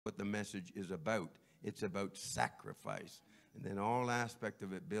what the message is about. It's about sacrifice. And then all aspect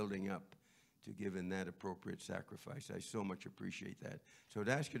of it building up to give in that appropriate sacrifice. I so much appreciate that. So I'd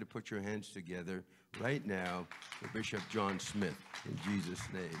ask you to put your hands together right now for Bishop John Smith, in Jesus'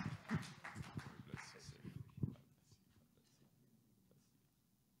 name.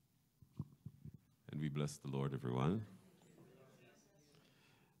 And we bless the Lord, everyone.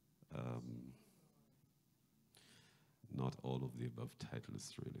 Not all of the above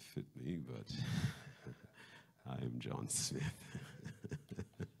titles really fit me, but I am John Smith.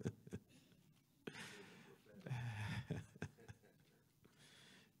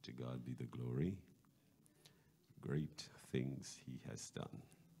 To God be the glory. Great things he has done.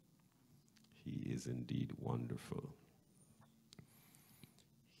 He is indeed wonderful.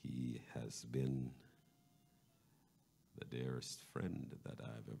 He has been the dearest friend that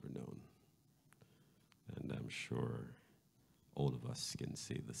I've ever known. And I'm sure all of us can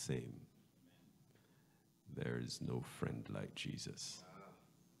say the same. There is no friend like Jesus.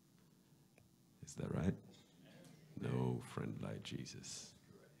 Is that right? No friend like Jesus.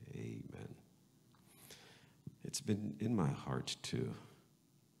 Amen. It's been in my heart to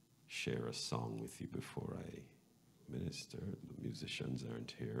share a song with you before I minister. The musicians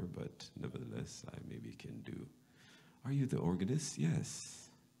aren't here, but nevertheless, I maybe can do. Are you the organist? Yes.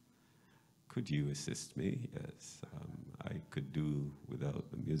 Could you assist me? Yes. I could do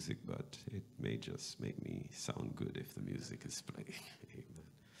without the music, but it may just make me sound good if the music is playing. Amen.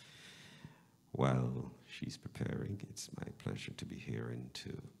 While she's preparing, it's my pleasure to be here and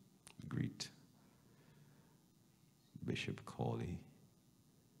to greet Bishop Cawley,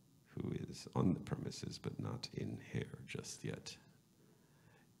 who is on the premises but not in here just yet.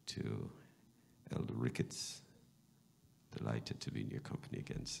 To Elder Ricketts, delighted to be in your company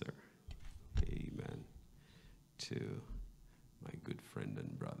again, sir. Amen. To my good friend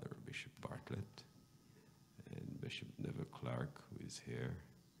and brother, Bishop Bartlett, and Bishop Neville Clark, who is here,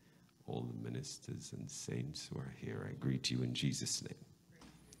 all the ministers and saints who are here, I greet you in Jesus' name.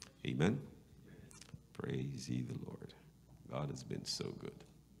 Amen. Praise ye the Lord. God has been so good.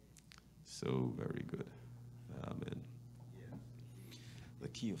 So very good. Amen. The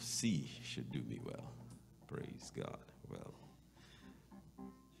key of C should do me well. Praise God. Well.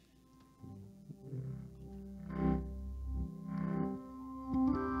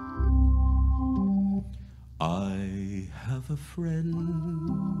 I have a friend,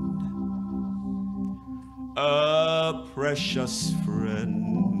 a precious friend.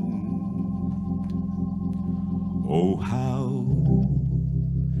 Oh, how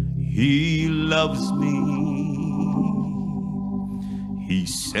he loves me. He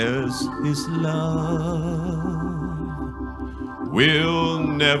says his love will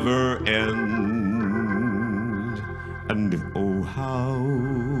never end. And oh, how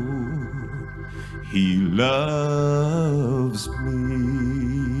he loves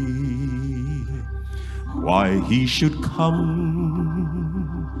me. Why he should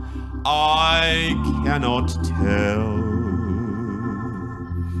come, I cannot tell.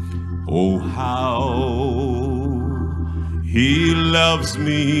 Oh, how he loves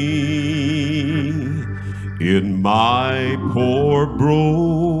me in my poor broken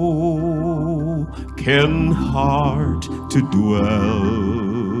heart to dwell.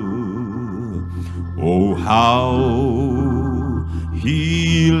 Oh, how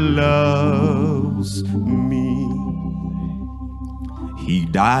he loves me. He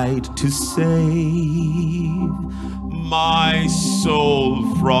died to save my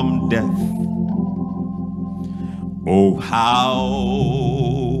soul from death. Oh,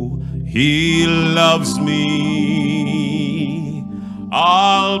 how he loves me.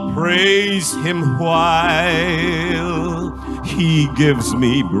 I'll praise him while he gives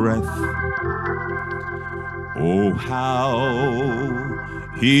me breath. Oh, how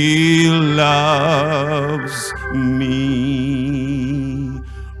he loves me.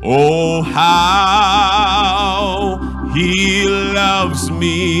 Oh, how he loves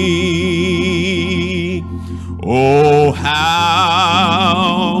me. Oh,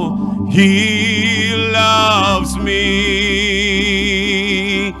 how he loves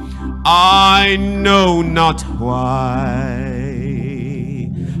me. I know not why.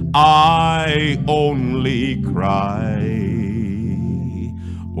 I only cry.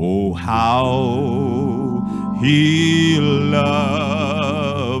 Oh, how he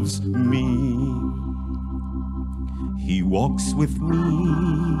loves me. He walks with me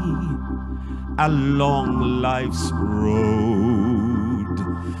along life's road.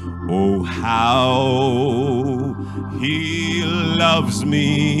 Oh, how he loves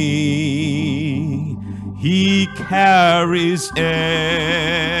me. He carries every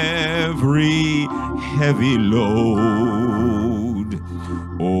heavy load.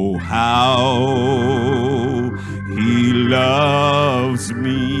 Oh, how he loves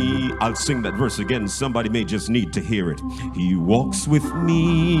me. I'll sing that verse again. Somebody may just need to hear it. He walks with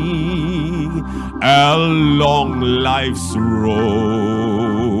me along life's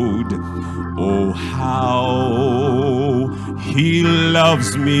road. Oh, how he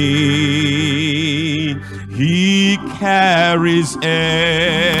loves me. He carries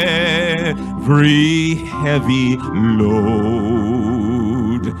every heavy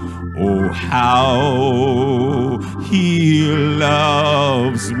load. Oh, how he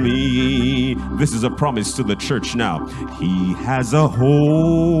loves me. This is a promise to the church now. He has a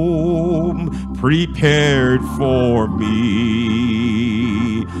home prepared for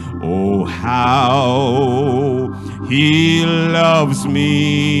me. Oh, how he loves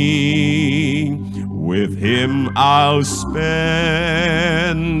me. With him I'll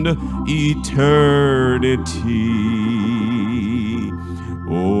spend eternity.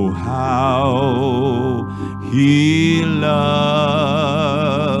 Oh, how he loves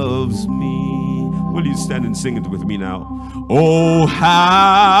me. Will you stand and sing it with me now? Oh,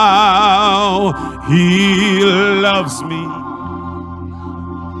 how he loves me.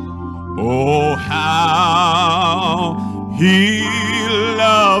 Oh, how he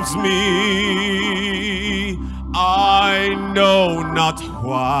loves me. I know not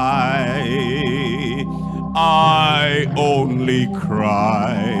why, I only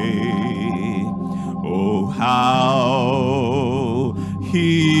cry. Oh, how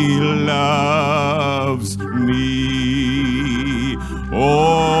he loves me.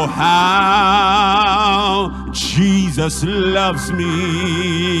 Oh, how Jesus loves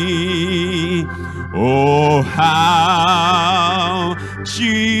me. Oh, how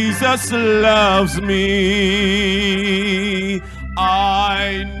Jesus loves me.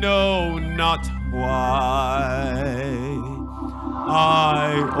 I know not why,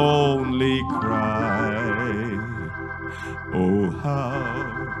 I only cry. Oh, how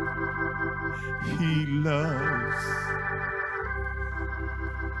he loves.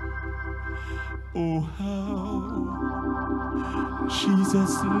 Oh, how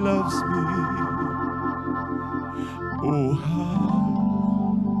Jesus loves me. Oh, how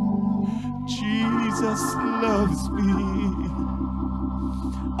Jesus loves me.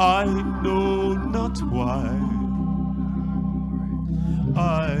 I know not why,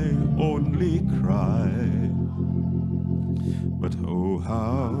 I only cry. But oh,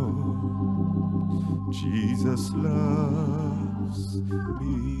 how Jesus loves me.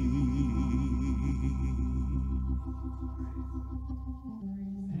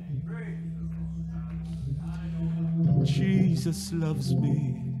 Jesus loves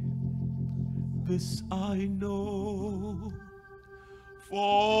me, this I know,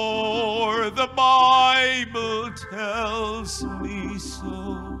 for the Bible tells me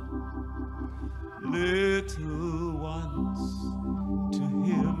so. Little ones to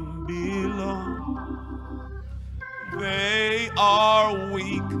him belong. They are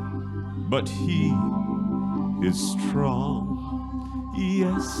weak, but he is strong.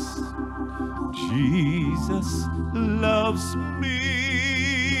 Yes, Jesus loves me.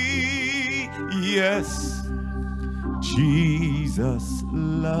 Yes, Jesus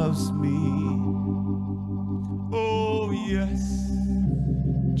loves me. Oh, yes,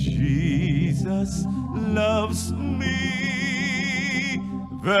 Jesus loves me.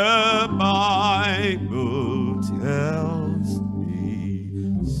 The Bible tells me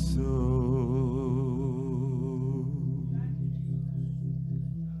so.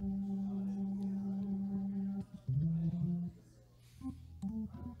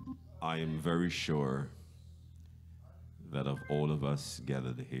 I am very sure that of all of us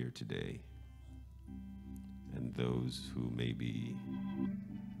gathered here today, and those who may be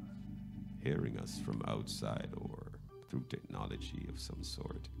hearing us from outside or through technology of some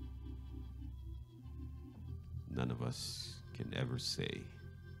sort, none of us can ever say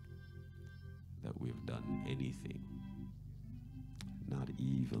that we've done anything, not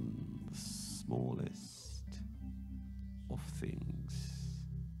even the smallest of things,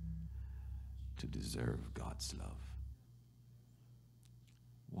 to deserve God's love.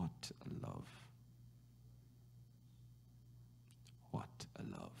 What a love. What a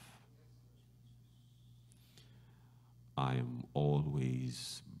love. I am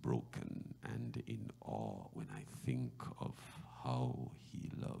always broken and in awe when I think of how he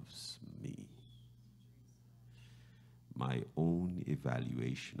loves me. My own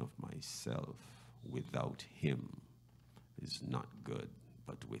evaluation of myself without him is not good,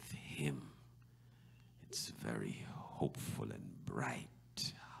 but with him, that's very hopeful and bright.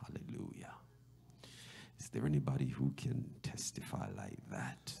 Hallelujah. Is there anybody who can testify like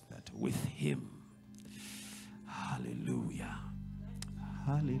that? That with him, hallelujah,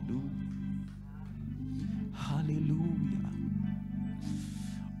 hallelujah, hallelujah.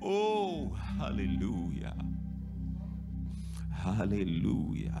 Oh, hallelujah,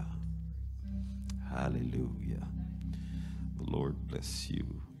 hallelujah, hallelujah. The Lord bless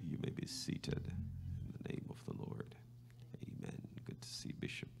you. You may be seated in the name of the Lord. Amen. Good to see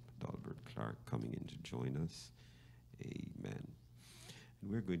Bishop Dalbert Clark coming in to join us. Amen.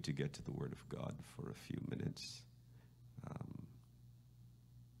 And we're going to get to the Word of God for a few minutes.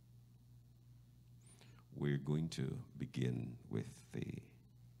 We're going to begin with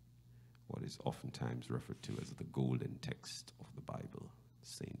what is oftentimes referred to as the golden text of the Bible,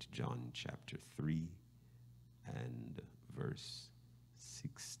 St. John chapter 3 and verse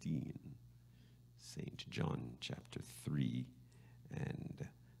 16. St. John chapter 3 and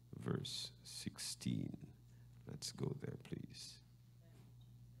verse 16. Let's go there, please.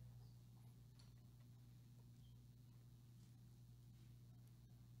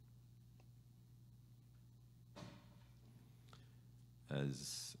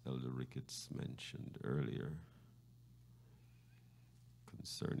 As Elder Ricketts mentioned earlier,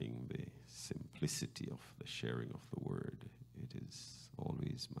 concerning the simplicity of the sharing of the word, it is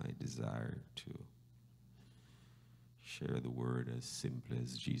always my desire to share the word as simply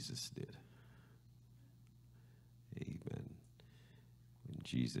as Jesus did. Amen. When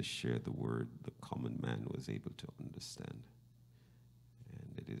Jesus shared the word, the common man was able to understand.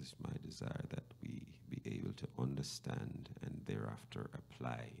 And it is my desire that we be able to understand and thereafter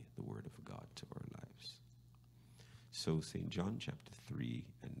apply the word of God to our lives. So St. John chapter 3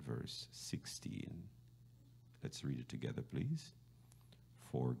 and verse 16. Let's read it together, please.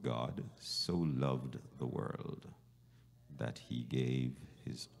 For God so loved the world that he gave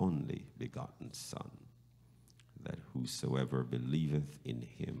his only begotten Son, that whosoever believeth in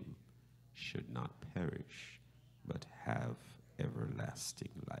him should not perish, but have everlasting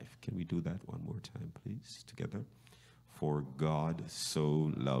life. Can we do that one more time, please, together? For God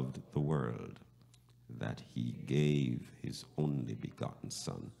so loved the world that he gave his only begotten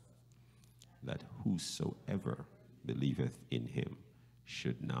Son, that whosoever believeth in him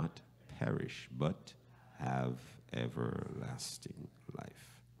should not perish, but have everlasting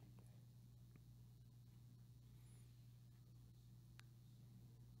life.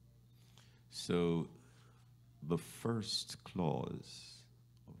 So the first clause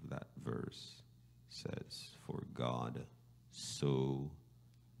of that verse says, for God so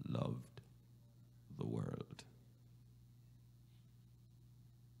loved the world.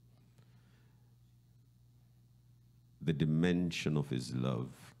 The dimension of his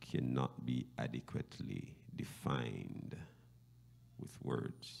love cannot be adequately defined with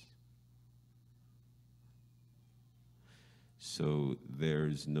words. So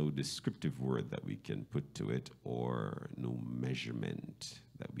there's no descriptive word that we can put to it, or no measurement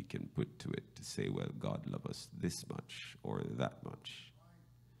that we can put to it to say, well, God loves us this much or that much.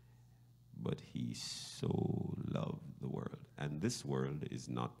 But he so loved the world. And this world is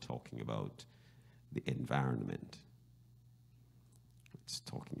not talking about the environment. It's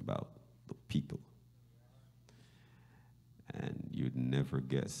talking about the people. And you'd never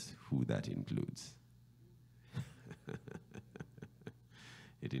guess who that includes.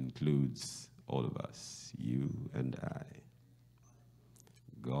 It includes all of us, you and I.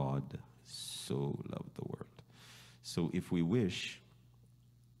 God so loved the world. So if we wish,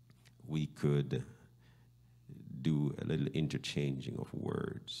 we could do a little interchanging of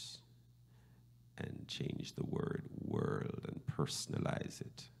words and change the word world and personalize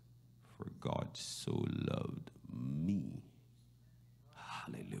it. For God so loved me.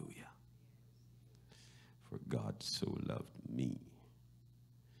 Hallelujah. For God so loved me.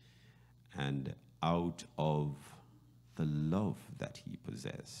 And out of the love that he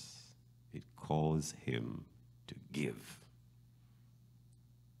possessed, it caused him to give.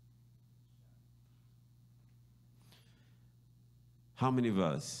 How many of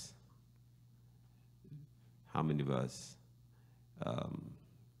us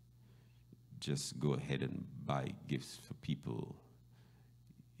just go ahead and buy gifts for people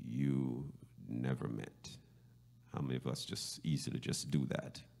you never met? How many of us just easily just do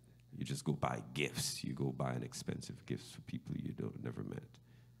that? You just go buy gifts. You go buy an expensive gifts for people you never met.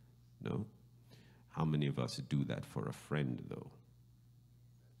 No? How many of us do that for a friend, though?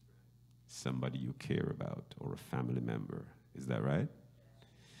 Somebody you care about, or a family member. Is that right?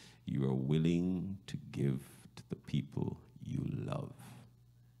 You are willing to give to the people you love.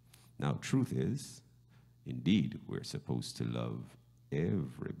 Now, truth is, Indeed, we're supposed to love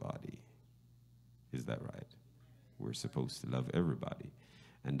everybody. Is that right? We're supposed to love everybody.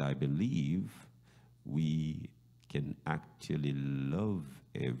 And I believe we can actually love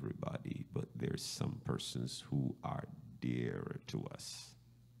everybody, but there's some persons who are dearer to us.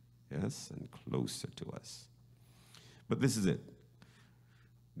 Yes, and closer to us. But this is it.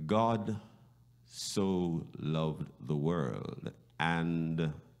 God so loved the world,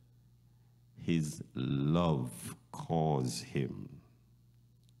 and his love caused him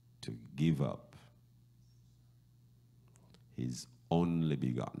to give up his only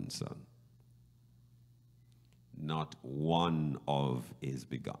begotten Son. Not one of his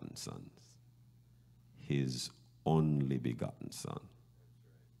begotten sons. His only begotten Son.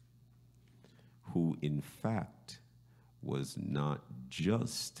 Who in fact was not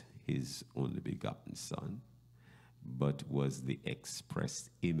just his only begotten Son, but was the expressed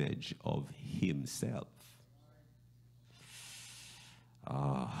image of himself.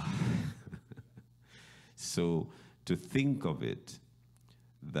 So to think of it,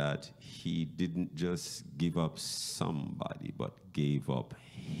 that he didn't just give up somebody, but gave up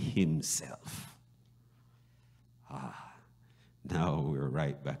himself. Now we're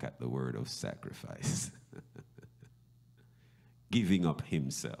right back at the word of sacrifice. Giving up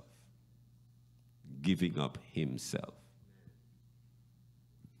himself. Giving up himself.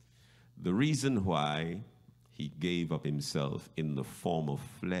 The reason why he gave up himself in the form of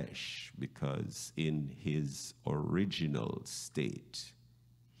flesh, because in his original state,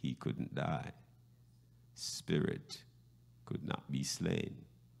 he couldn't die. Spirit could not be slain.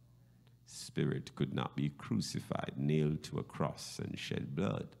 Spirit could not be crucified, nailed to a cross and shed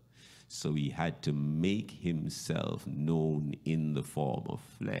blood. So he had to make himself known in the form of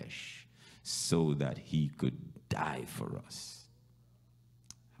flesh so that he could die for us.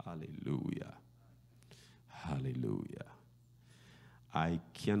 Hallelujah. Hallelujah. I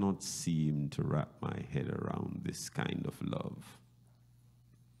cannot seem to wrap my head around this kind of love.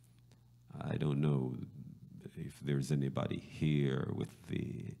 I don't know if there's anybody here with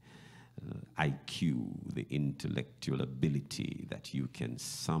the IQ, the intellectual ability that you can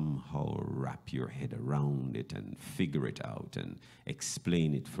somehow wrap your head around it and figure it out and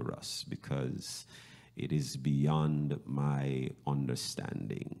explain it for us, because it is beyond my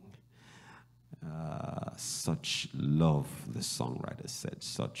understanding. Such love, the songwriter said,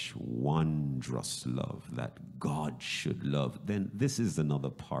 such wondrous love that God should love. Then this is another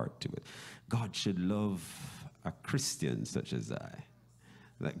part to it. God should love a Christian such as I.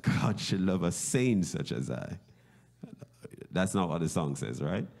 That God should love a saint such as I. That's not what the song says,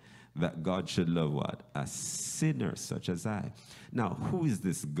 right? That God should love what? A sinner such as I. Now, who is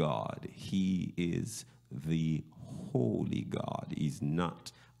this God? He is the holy God. He's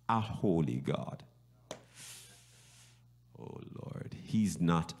not a holy God. Oh, Lord. He's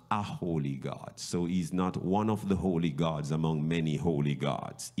not a holy God. So he's not one of the holy gods among many holy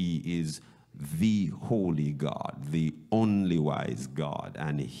gods. He is the holy God, the only wise God.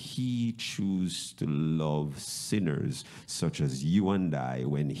 And he chooses to love sinners such as you and I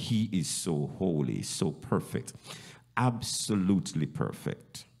when he is so holy, so perfect, absolutely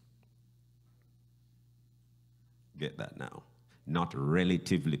perfect. Get that now? Not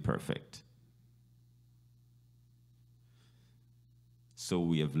relatively perfect. So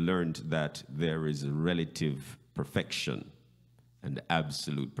we have learned that there is relative perfection and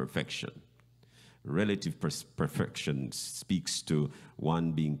absolute perfection. Relative perfection speaks to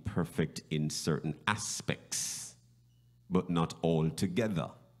one being perfect in certain aspects, but not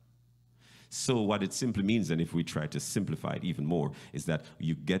altogether. So what it simply means, and if we try to simplify it even more, is that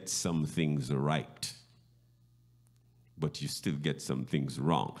you get some things right, but you still get some things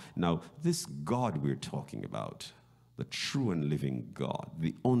wrong. Now, this God we're talking about, the true and living God,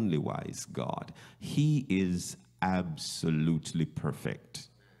 the only wise God, he is absolutely perfect.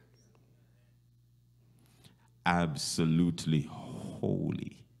 Absolutely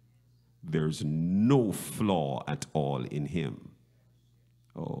holy. There's no flaw at all in him.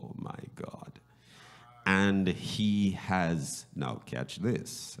 Oh my God. And he has, now catch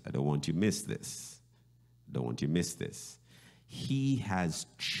this. I don't want you to miss this. Don't want you to miss this. He has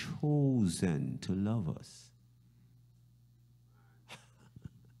chosen to love us.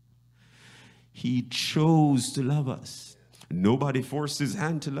 He chose to love us. Nobody forced his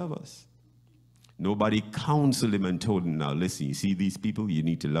hand to love us. Nobody counseled him and told him, now listen, you see these people, you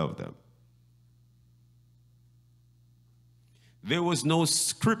need to love them. There was no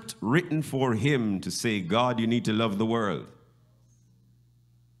script written for him to say, God, you need to love the world.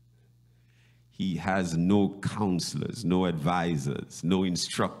 He has no counselors, no advisors, no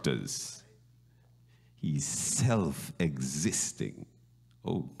instructors. He's self-existing.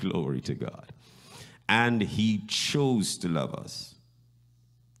 Oh, glory to God. And he chose to love us.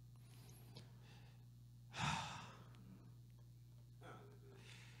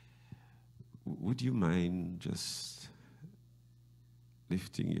 Would you mind just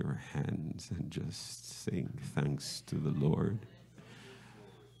lifting your hands and just saying thanks to the Lord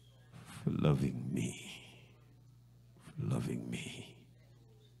for loving me, for loving me.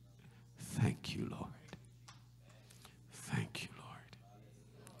 Thank you, Lord. Thank you, Lord.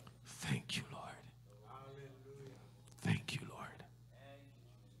 Thank you, Lord. Thank you, Lord.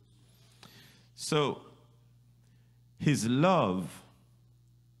 So, his love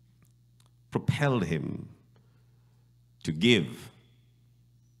propelled him to give.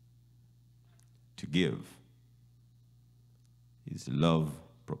 To give. His love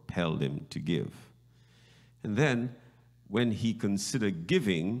propelled him to give. And then, when he considered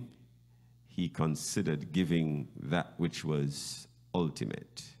giving, he considered giving that which was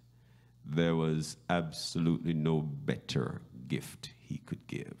ultimate. There was absolutely no better gift he could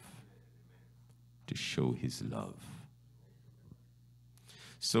give to show his love.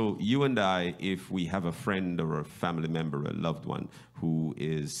 So you and I, if we have a friend or a family member, a loved one who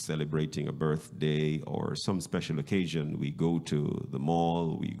is celebrating a birthday or some special occasion, we go to the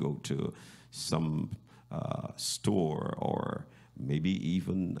mall, we go to some store or maybe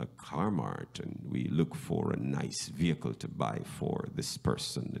even a car mart, and we look for a nice vehicle to buy for this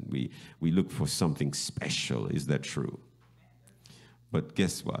person, and we look for something special. Is that true? But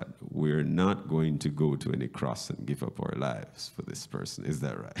guess what? We're not going to go to any cross and give up our lives for this person. Is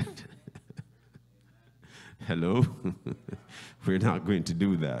that right? Hello? We're not going to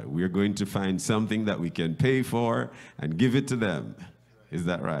do that. We're going to find something that we can pay for and give it to them. Is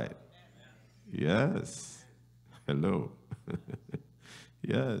that right? Yes. Hello.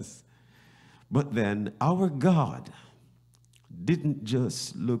 Yes. But then our God didn't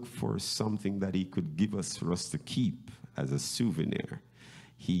just look for something that he could give us for us to keep as a souvenir.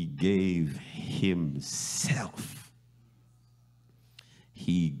 He gave himself.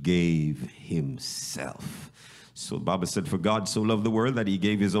 He gave himself. So the Bible said, for God so loved the world that he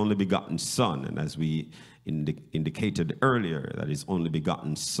gave his only begotten son. And as we indicated earlier, that his only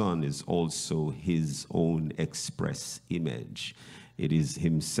begotten son is also his own express image. It is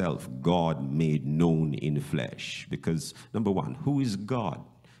himself, God made known in flesh. Because, number one, who is God?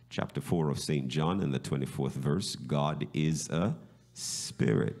 Chapter 4 of St. John in the 24th verse, God is a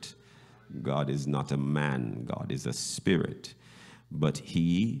spirit. God is not a man. God is a spirit. But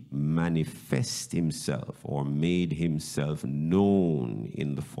he manifests himself or made himself known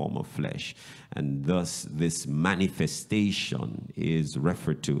in the form of flesh. And thus this manifestation is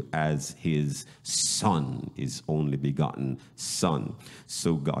referred to as his son, his only begotten son.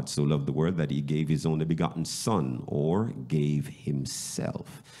 So God so loved the world that he gave his only begotten son, or gave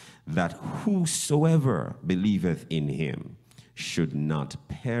himself, that whosoever believeth in him should not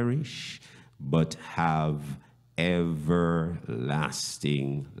perish, but have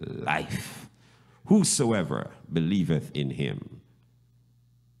everlasting life. Whosoever believeth in him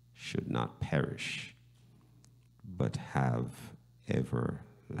should not perish, but have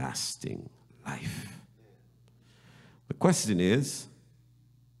everlasting life. The question is,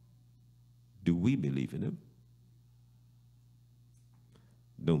 do we believe in him?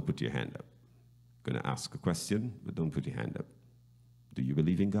 Don't put your hand up. I'm going to ask a question, but don't put your hand up. Do you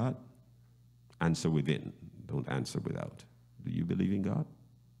believe in God? Answer within. Don't answer without. Do you believe in God?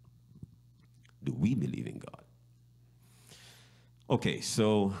 Do we believe in God? Okay,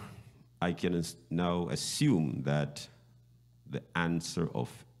 so I can now assume that the answer of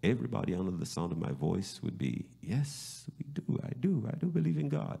everybody under the sound of my voice would be, yes, we do. I do believe in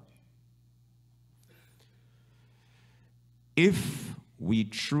God. If we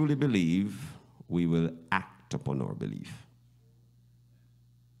truly believe, we will act upon our belief.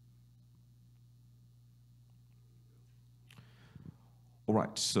 All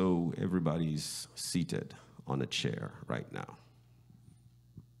right, so everybody's seated on a chair right now.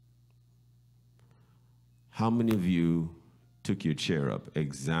 How many of you took your chair up,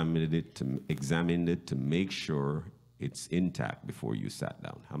 examined it to make sure it's intact before you sat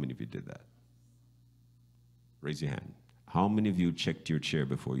down? How many of you did that? Raise your hand. How many of you checked your chair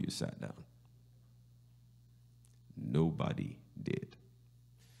before you sat down? Nobody did.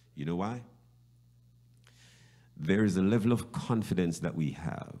 You know why? There is a level of confidence that we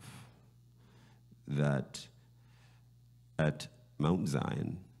have that at Mount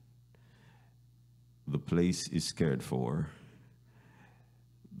Zion, the place is cared for.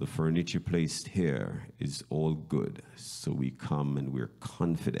 The furniture placed here is all good. So we come and we're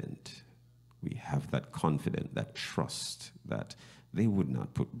confident. We have that confidence, that trust that they would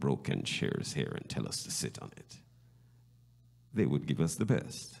not put broken chairs here and tell us to sit on it. They would give us the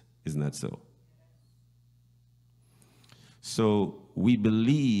best. Isn't that so? So we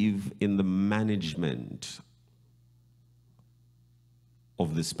believe in the management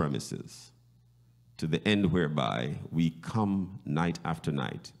of these premises to the end whereby we come night after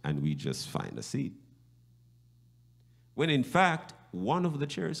night and we just find a seat. When in fact, one of the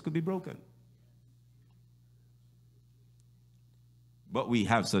chairs could be broken. But we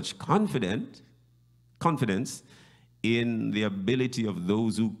have such confidence in the ability of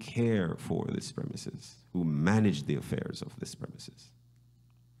those who care for this premises, who manage the affairs of this premises.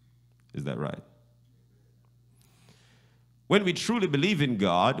 Is that right? When we truly believe in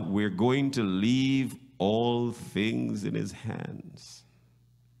God, we're going to leave all things in his hands.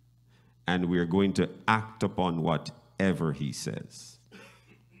 And we're going to act upon whatever he says.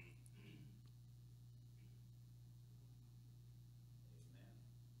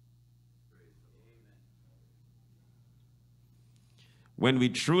 When we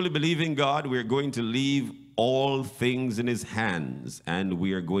truly believe in God, we're going to leave all things in his hands, and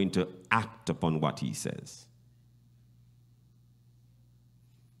we are going to act upon what he says.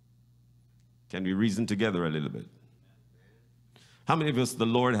 Can we reason together a little bit? How many of us the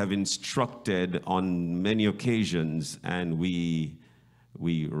Lord have instructed on many occasions, and we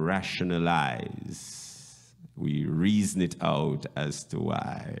rationalize, we reason it out as to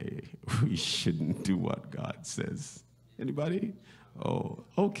why we shouldn't do what God says? Anybody? Oh,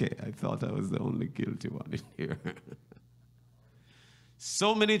 okay. I thought I was the only guilty one in here.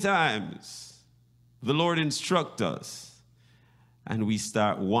 So many times the Lord instructs us and we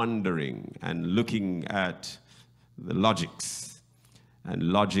start wondering and looking at the logics.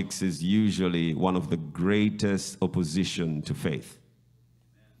 And logics is usually one of the greatest opposition to faith.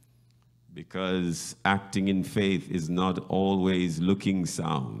 Because acting in faith is not always looking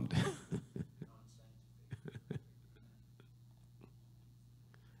sound.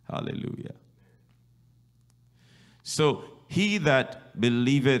 Hallelujah. So he that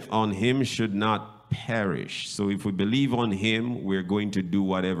believeth on him should not perish. So if we believe on him, we're going to do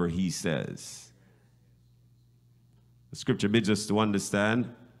whatever he says. The scripture bids us to understand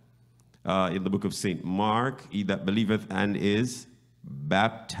in the book of St. Mark, he that believeth and is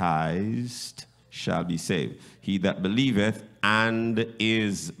baptized shall be saved. He that believeth and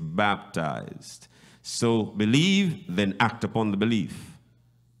is baptized. So believe, then act upon the belief.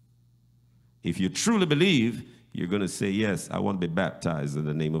 If you truly believe, you're going to say, yes, I want to be baptized in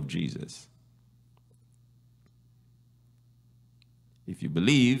the name of Jesus. If you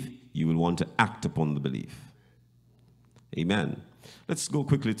believe, you will want to act upon the belief. Amen. Let's go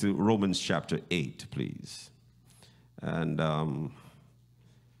quickly to Romans chapter 8, please. And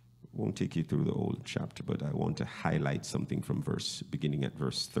won't take you through the whole chapter, but I want to highlight something from beginning at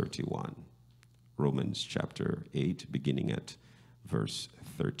verse 31. Romans chapter 8, beginning at verse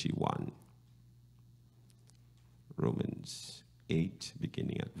 31. Romans 8,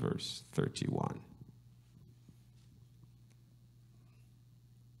 beginning at verse 31.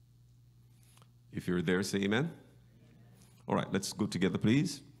 If you're there, say amen. All right, let's go together,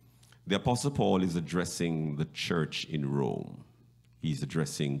 please. The Apostle Paul is addressing the church in Rome. He's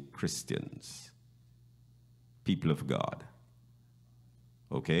addressing Christians, people of God.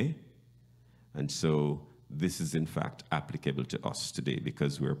 Okay? And so this is in fact applicable to us today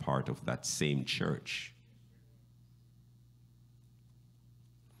because we're part of that same church.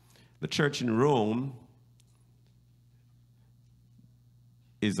 The church in Rome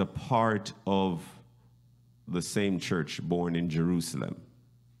is a part of the same church born in Jerusalem.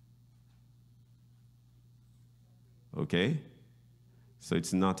 Okay? So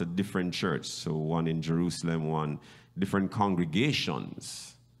it's not a different church. So one in Jerusalem, one different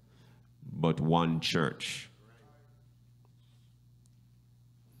congregations, but one church.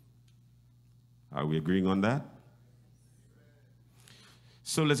 Are we agreeing on that?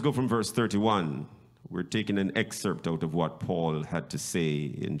 So let's go from verse 31. We're taking an excerpt out of what Paul had to say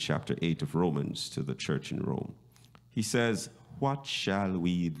in chapter 8 of Romans to the church in Rome. He says, "What shall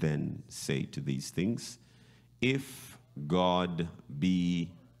we then say to these things? If God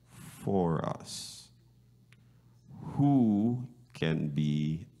be for us, who can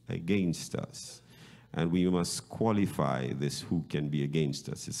be against us?" And we must qualify this who can be against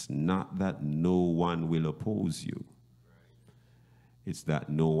us. It's not that no one will oppose you. It's that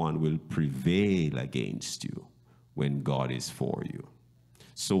no one will prevail against you when God is for you.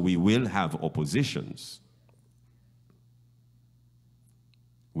 So we will have oppositions.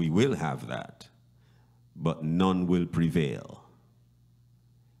 We will have that, but none will prevail.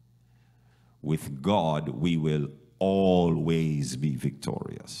 with God, we will always be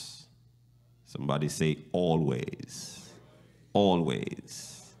victorious. Somebody say always.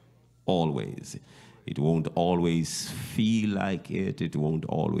 Always. Always. It won't always feel like it. It won't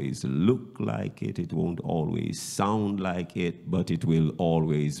always look like it. It won't always sound like it, but it will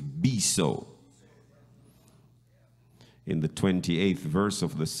always be so. In the 28th verse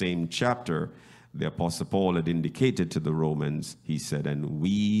of the same chapter, the Apostle Paul had indicated to the Romans, he said, and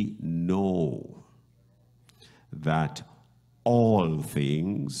we know that all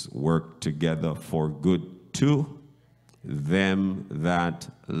things work together for good to them that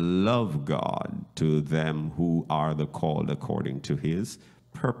love God, to them who are the called according to his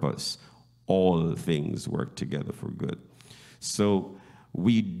purpose. All things work together for good. So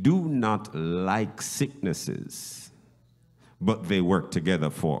we do not like sicknesses, but they work together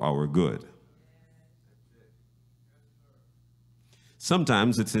for our good.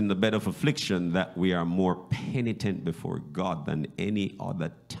 Sometimes it's in the bed of affliction that we are more penitent before God than any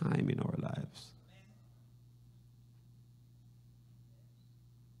other time in our lives.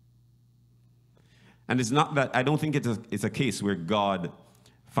 And it's not that, I don't think it's a case where God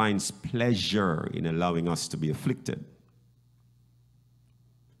finds pleasure in allowing us to be afflicted.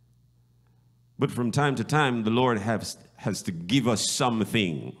 But from time to time, the Lord has to give us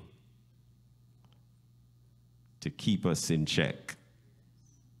something to keep us in check.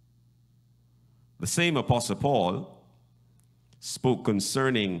 The same Apostle Paul spoke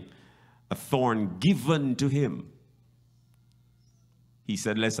concerning a thorn given to him. He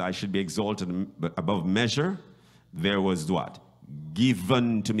said, lest I should be exalted above measure, there was what?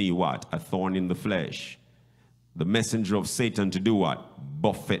 Given to me what? A thorn in the flesh. The messenger of Satan to do what?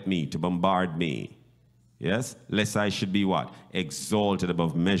 Buffet me, to bombard me. Yes? Lest I should be what? Exalted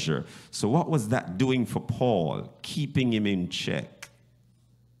above measure. So what was that doing for Paul? Keeping him in check.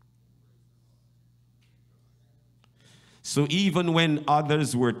 So even when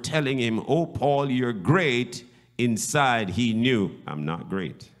others were telling him, oh, Paul, you're great, inside he knew, I'm not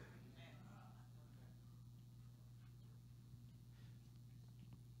great.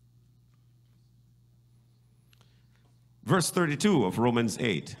 Verse 32 of Romans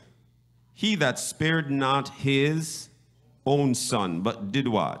 8. He that spared not his own son, but did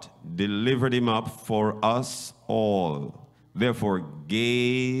what? Delivered him up for us all. Therefore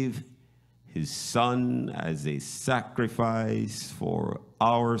gave his son as a sacrifice for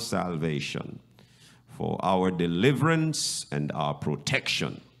our salvation, for our deliverance and our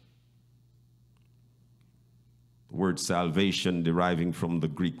protection. The word salvation deriving from the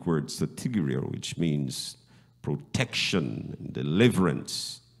Greek word soterior, which means protection and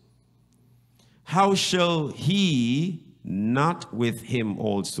deliverance. How shall he not with him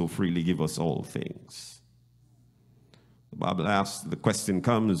also freely give us all things? The Bible asks, the question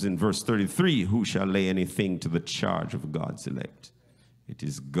comes in verse 33, who shall lay anything to the charge of God's elect? It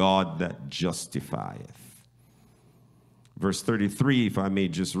is God that justifieth. Verse 33, if I may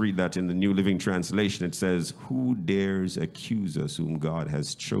just read that in the New Living Translation, it says, who dares accuse us whom God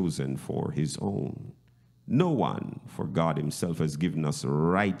has chosen for his own? No one, for God himself has given us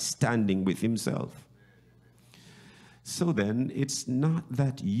right standing with himself. So then, it's not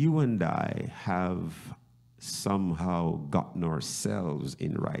that you and I have somehow gotten ourselves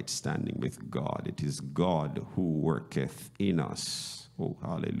in right standing with God. It is God who worketh in us. Oh,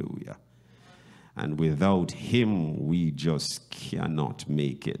 hallelujah. And without him, we just cannot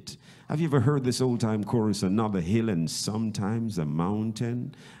make it. Have you ever heard this old-time chorus? Another hill and sometimes a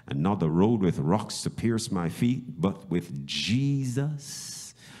mountain, another road with rocks to pierce my feet, but with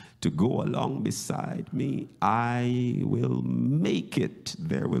Jesus to go along beside me, I will make it.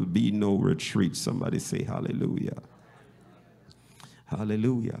 There will be no retreat. Somebody say hallelujah.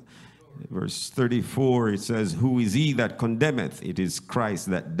 Hallelujah. Verse 34, it says, who is he that condemneth? It is Christ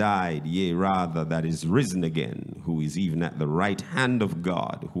that died, yea, rather, that is risen again, who is even at the right hand of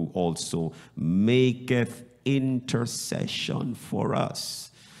God, who also maketh intercession for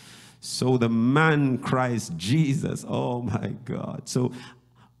us. So the man Christ Jesus, oh my God. So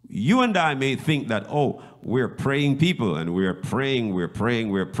you and I may think that, oh, we're praying people and we're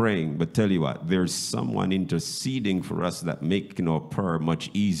praying. But tell you what, there's someone interceding for us that making our prayer much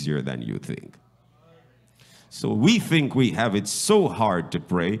easier than you think. So we think we have it so hard to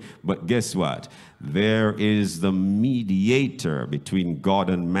pray, but guess what? There is the mediator between God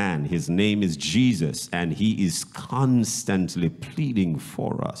and man. His name is Jesus, and he is constantly pleading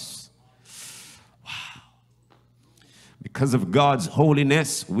for us. Because of God's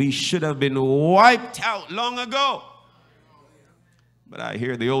holiness, we should have been wiped out long ago. But I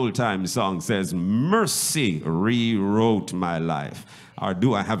hear the old time song says, mercy rewrote my life. Or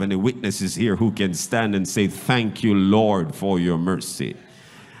do I have any witnesses here who can stand and say, thank you, Lord, for your mercy?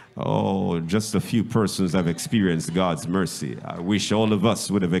 Oh, just a few persons have experienced God's mercy. I wish all of us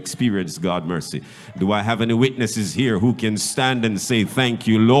would have experienced God's mercy. Do I have any witnesses here who can stand and say, thank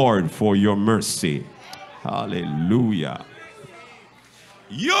you, Lord, for your mercy? Hallelujah.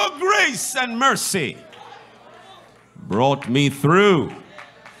 Your grace and mercy brought me through.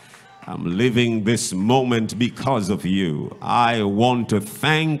 I'm living this moment because of you. I want to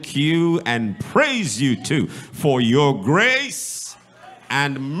thank you and praise you too for your grace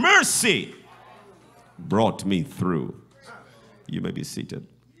and mercy brought me through. You may be seated.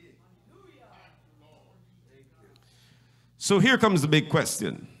 So here comes the big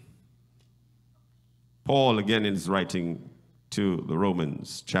question. Paul again is writing to the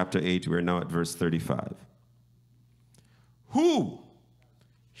Romans, chapter 8. We're now at verse 35. Who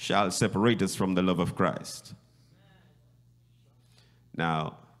shall separate us from the love of Christ?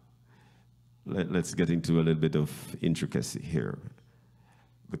 Now, let's get into a little bit of intricacy here.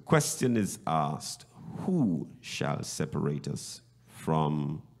 The question is asked, who shall separate us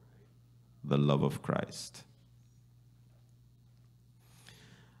from the love of Christ?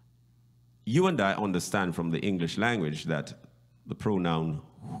 You and I understand from the English language that the pronoun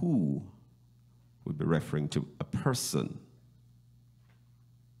who would be referring to a person,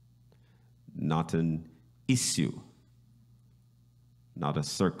 not an issue, not a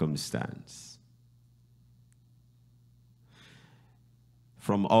circumstance.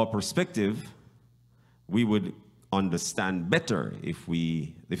 From our perspective, we would understand better if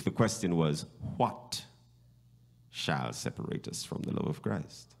the question was, what shall separate us from the love of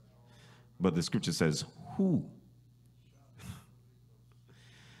Christ? But the scripture says, who?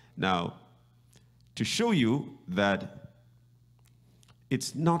 Now, to show you that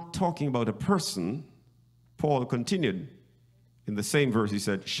it's not talking about a person, Paul continued in the same verse. He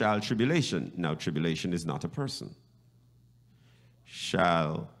said, shall tribulation. Now, tribulation is not a person.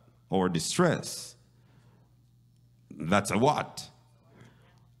 Shall, or distress, that's a what?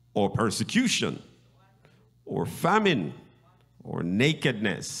 Or persecution, or famine, or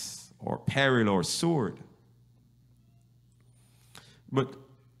nakedness, or peril, or sword. But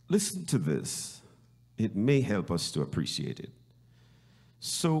listen to this. It may help us to appreciate it.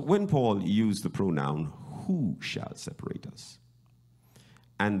 So when Paul used the pronoun, who shall separate us?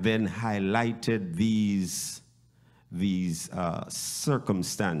 And then highlighted these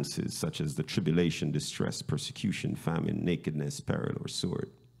circumstances, such as the tribulation, distress, persecution, famine, nakedness, peril, or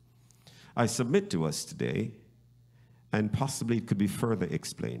sword. I submit to us today, and possibly it could be further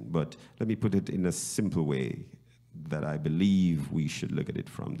explained, but let me put it in a simple way that I believe we should look at it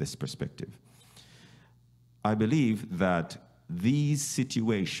from this perspective. I believe that these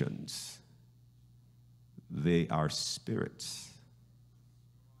situations, they are spirits.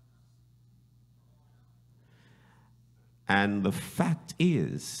 And the fact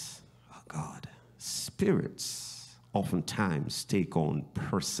is, oh God, spirits oftentimes take on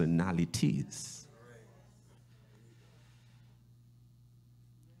personalities.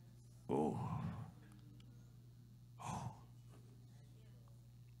 Oh. Oh.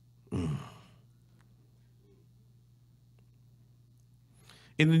 Mm.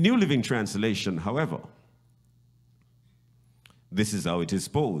 In the New Living Translation, however, this is how it is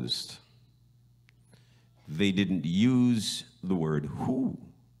posed. They didn't use the word who,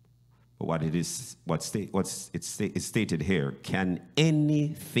 but what's stated here. Can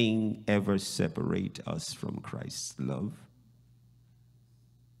anything ever separate us from Christ's love?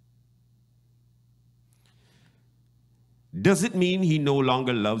 Does it mean he no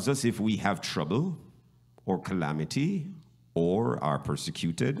longer loves us if we have trouble or calamity, or are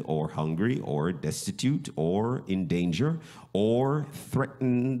persecuted, or hungry, or destitute, or in danger, or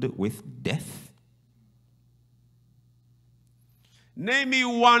threatened with death? Name me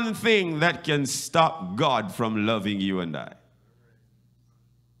one thing that can stop God from loving you and I.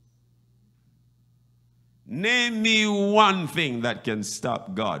 Name me one thing that can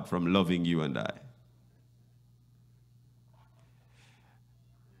stop God from loving you and I.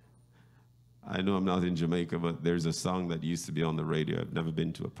 I know I'm not in Jamaica, but there's a song that used to be on the radio. I've never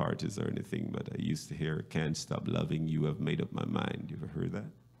been to a parties or anything, but I used to hear, "Can't Stop Loving You, I've Made Up My Mind." You ever heard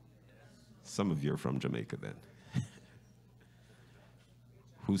that? Some of you are from Jamaica then.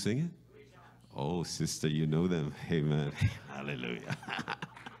 Who's singing? Oh, sister, you know them. Amen. Hallelujah.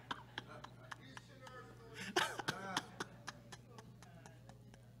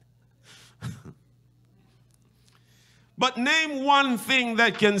 But name one thing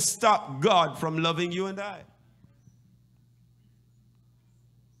that can stop God from loving you and I.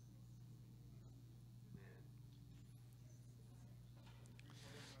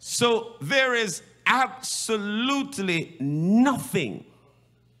 So there is absolutely nothing,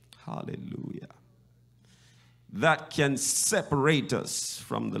 hallelujah, that can separate us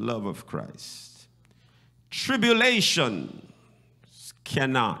from the love of Christ. Tribulation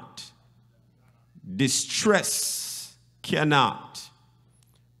cannot. Distress cannot.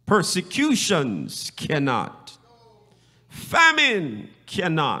 Persecutions cannot. Famine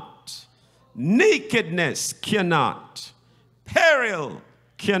cannot. Nakedness cannot. Peril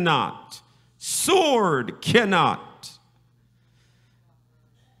cannot. Sword cannot.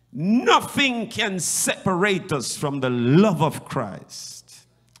 Nothing can separate us from the love of Christ.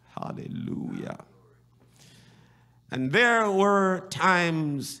 Hallelujah. And there were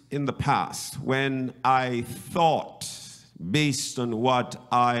times in the past when I thought, based on what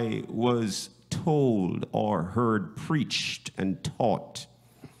I was told or heard preached and taught,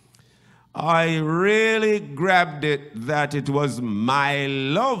 I really grabbed it that it was my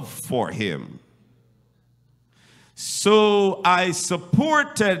love for him. So I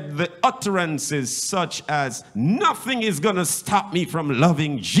supported the utterances such as, nothing is going to stop me from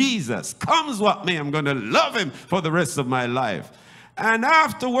loving Jesus. Comes what may, I'm going to love him for the rest of my life. And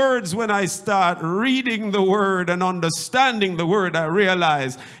afterwards, when I start reading the word and understanding the word, I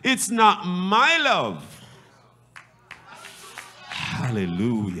realize it's not my love.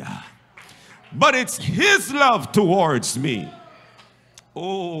 Hallelujah. But it's his love towards me.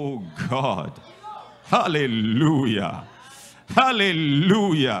 Oh God. Hallelujah.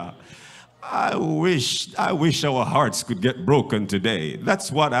 Hallelujah. I wish our hearts could get broken today.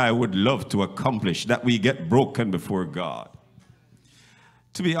 That's what I would love to accomplish, that we get broken before God.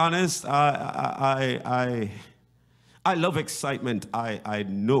 To be honest, I love excitement. I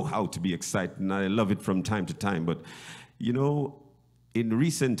know how to be excited, and I love it from time to time. But, you know, in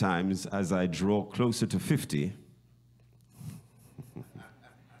recent times, as I draw closer to 50,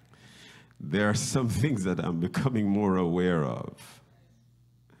 there are some things that I'm becoming more aware of.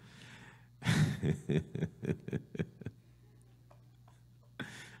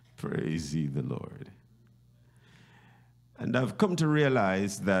 Praise ye the Lord. And I've come to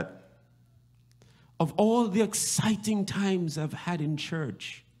realize that of all the exciting times I've had in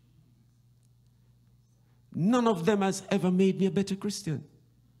church, none of them has ever made me a better Christian.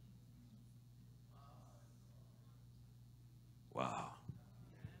 Wow.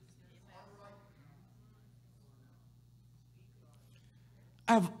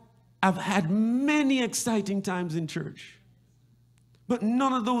 I've had many exciting times in church, but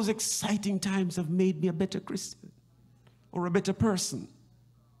none of those exciting times have made me a better Christian or a better person.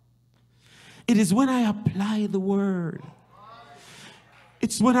 It is when I apply the word.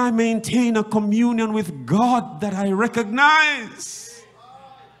 It's when I maintain a communion with God that I recognize.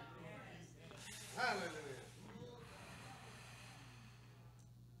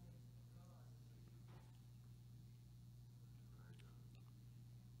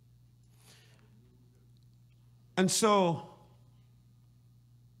 And so,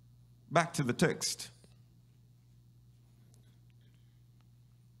 back to the text.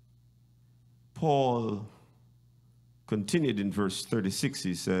 Paul continued in verse 36.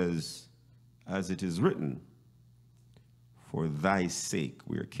 He says, as it is written, for thy sake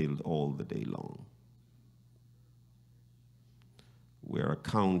we are killed all the day long. We are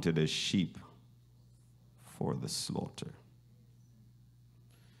accounted as sheep for the slaughter.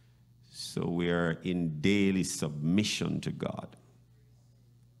 So we are in daily submission to God.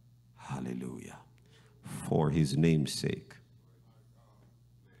 Hallelujah. For his name's sake.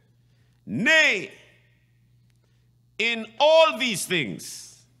 Nay, in all these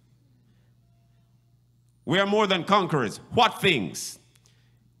things, we are more than conquerors. What things?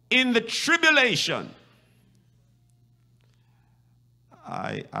 In the tribulation.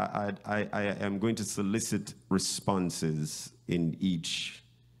 I am going to solicit responses in each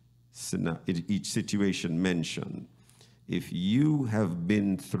situation mentioned. If you have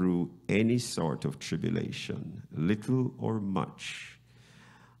been through any sort of tribulation, little or much,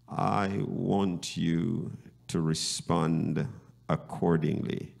 I want you to respond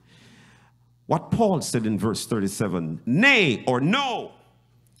accordingly. What Paul said in verse 37, nay or no,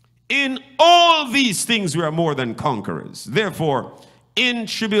 in all these things we are more than conquerors. Therefore, in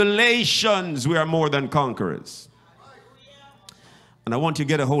tribulations we are more than conquerors. And I want you to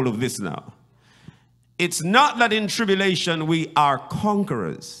get a hold of this now. It's not that in tribulation we are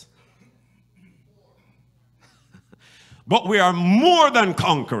conquerors, but we are more than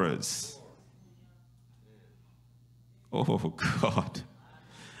conquerors. Oh God.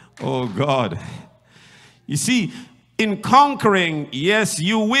 Oh God. You see, in conquering, yes,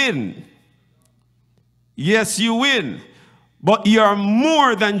 you win. Yes, you win. but you're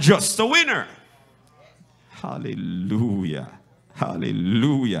more than just a winner. Hallelujah.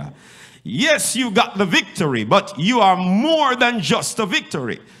 Hallelujah. Yes, you got the victory, but you are more than just a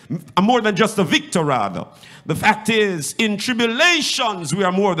victory. More than just a victor, rather. The fact is, in tribulations, we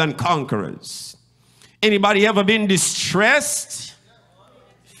are more than conquerors. Anybody ever been distressed?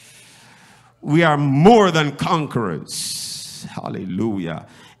 We are more than conquerors. Hallelujah.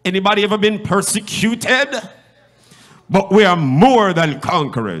 Anybody ever been persecuted? But we are more than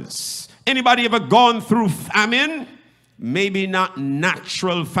conquerors. Anybody ever gone through famine? Maybe not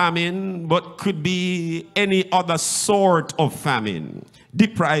natural famine, but could be any other sort of famine.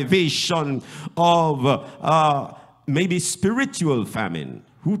 Deprivation of maybe spiritual famine.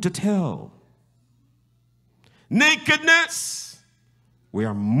 Who to tell? Nakedness. We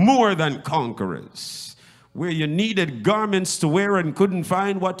are more than conquerors. Where you needed garments to wear and couldn't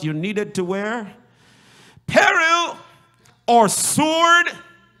find what you needed to wear. Peril or sword.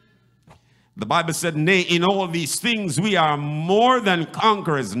 The Bible said, nay, in all these things we are more than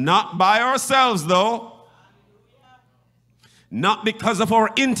conquerors. Not by ourselves, though. Not because of our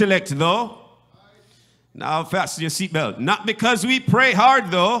intellect, though. Now fasten your seatbelt. Not because we pray hard,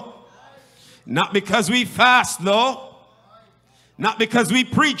 though. Not because we fast, though. Not because we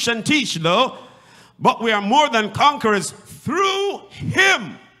preach and teach, though. But we are more than conquerors through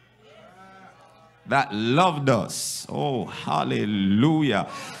Him that loved us. Oh, hallelujah.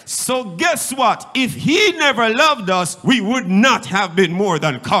 So guess what? If He never loved us, we would not have been more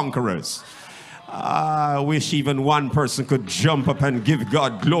than conquerors. I wish even one person could jump up and give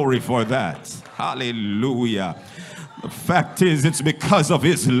God glory for that. Hallelujah. The fact is, it's because of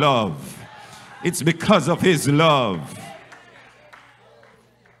His love. It's because of His love.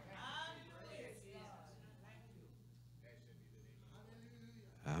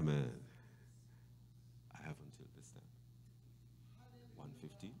 Amen. I have until this time.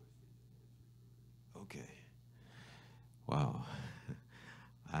 1:15. Okay. Wow.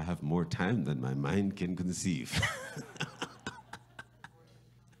 I have more time than my mind can conceive.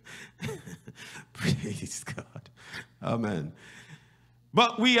 Praise God. Amen.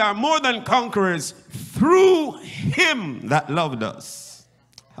 But we are more than conquerors through Him that loved us.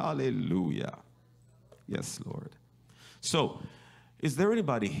 Hallelujah. Yes, Lord. So, is there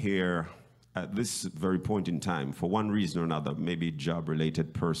anybody here at this very point in time, for one reason or another, maybe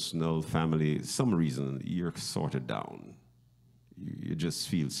job-related, personal, family, some reason, you're sorted down? You just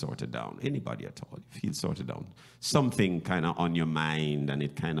feel sorted down. Anybody at all, you feel sorted down. Something kind of on your mind and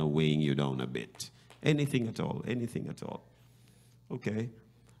it kind of weighing you down a bit. Anything at all, anything at all. Okay,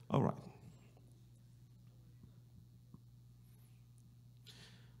 all right.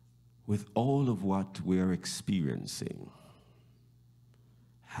 With all of what we're experiencing,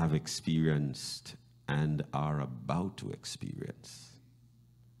 have experienced, and are about to experience,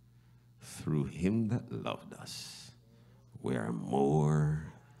 through Him that loved us, we are more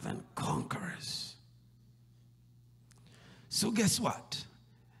than conquerors. So guess what?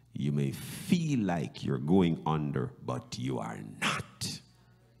 You may feel like you're going under, but you are not.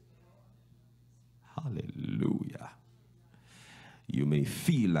 Hallelujah. You may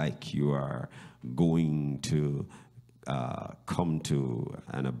feel like you are going to come to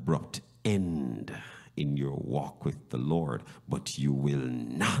an abrupt end in your walk with the Lord, but you will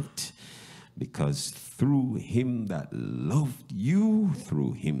not. Because through Him that loved you,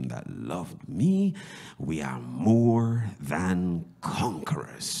 through Him that loved me, we are more than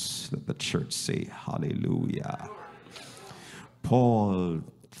conquerors. Let the church say hallelujah. Paul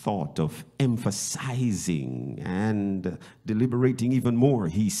thought of emphasizing and deliberating even more.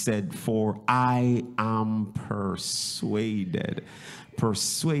 He said, for I am persuaded.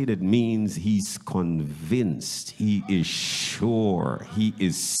 Persuaded means he's convinced, he is sure, he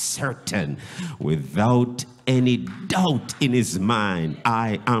is certain, without any doubt in his mind.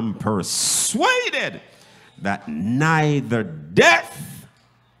 I am persuaded that neither death,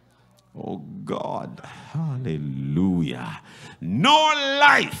 oh God, hallelujah, nor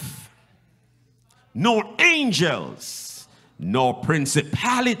life, nor angels, nor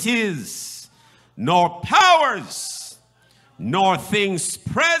principalities, nor powers, nor things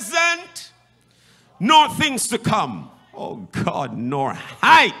present, nor things to come, oh God, nor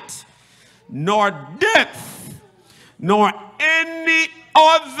height, nor depth, nor any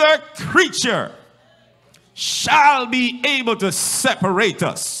other creature shall be able to separate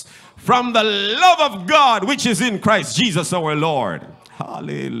us from the love of God which is in Christ Jesus our Lord.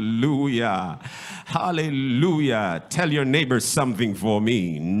 Hallelujah. Hallelujah. Tell your neighbor something for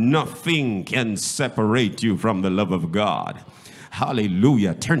me. Nothing can separate you from the love of God.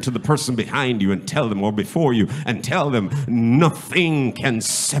 Hallelujah. Turn to the person behind you and tell them, or before you, and tell them, nothing can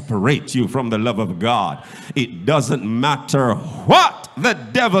separate you from the love of God. It doesn't matter what the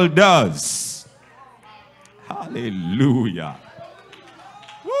devil does. Hallelujah.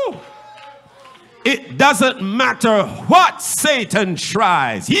 Woo. It doesn't matter what Satan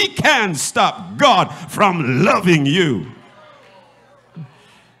tries. He can't stop God from loving you.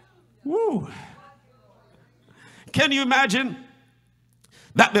 Woo. Can you imagine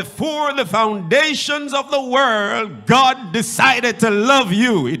that before the foundations of the world, God decided to love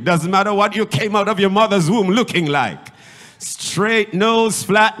you? It doesn't matter what you came out of your mother's womb looking like. Straight nose,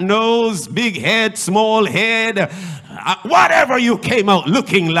 flat nose, big head, small head, whatever you came out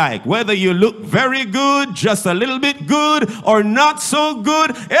looking like, whether you look very good, just a little bit good, or not so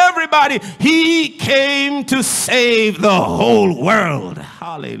good, everybody, he came to save the whole world.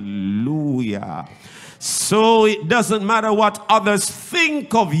 Hallelujah. So it doesn't matter what others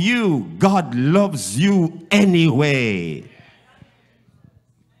think of you, God loves you anyway.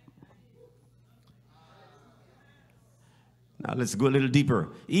 Now let's go a little deeper.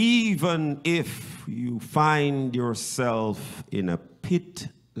 Even if you find yourself in a pit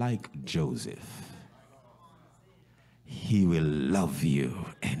like Joseph, he will love you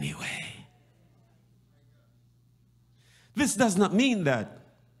anyway. This does not mean that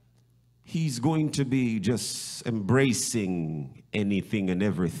he's going to be just embracing anything and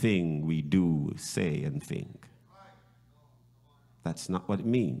everything we do, say, and think. That's not what it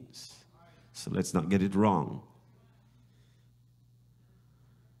means. So let's not get it wrong.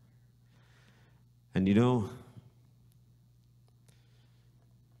 And you know,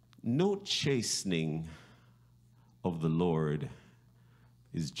 no chastening of the Lord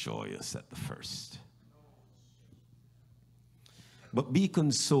is joyous at the first. But be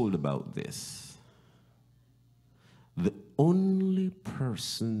consoled about this. The only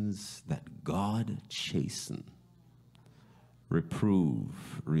persons that God chasten,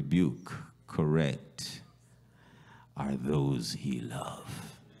 reprove, rebuke, correct, are those he loves.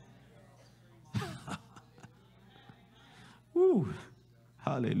 Woo.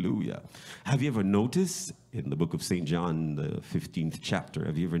 Hallelujah. Have you ever noticed in the book of St. John, the 15th chapter,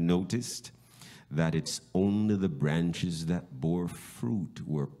 have you ever noticed that it's only the branches that bore fruit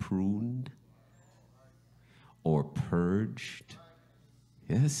were pruned or purged?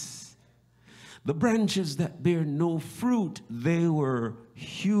 Yes. The branches that bear no fruit, they were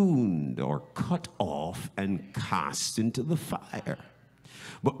hewn or cut off and cast into the fire.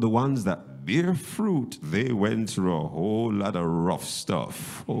 But the ones that bear fruit, they went through a whole lot of rough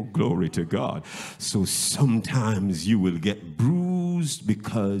stuff. Oh, glory to God. So sometimes you will get bruised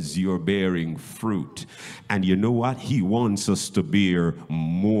because you're bearing fruit. And you know what? He wants us to bear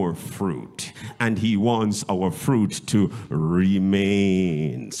more fruit. And he wants our fruit to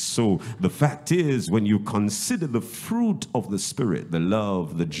remain. So the fact is, when you consider the fruit of the Spirit, the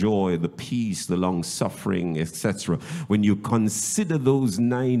love, the joy, the peace, the long-suffering, etc., when you consider those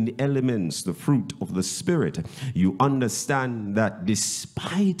 9 elements, the fruit of the Spirit, you understand that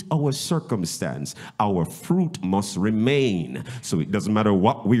despite our circumstance, our fruit must remain. So it doesn't matter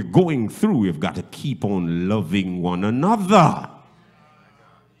what we're going through, we've got to keep on loving one another.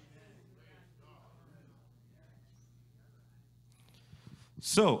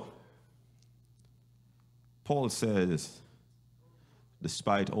 So, Paul says,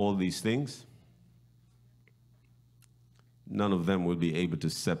 despite all these things, none of them will be able to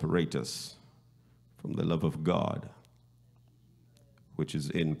separate us from the love of God, which is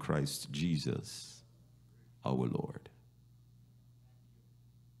in Christ Jesus, our Lord.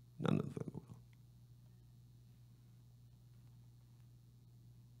 None of them will.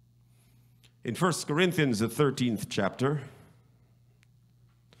 In 1 Corinthians, the 13th chapter,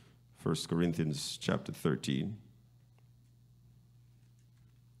 1 Corinthians chapter 13,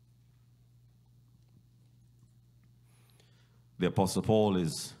 the Apostle Paul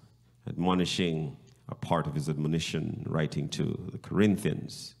is admonishing a part of his admonition, writing to the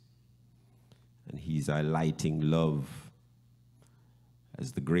Corinthians. And he's highlighting love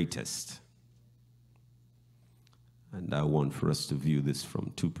as the greatest. And I want for us to view this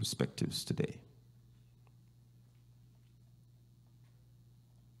from 2 perspectives today.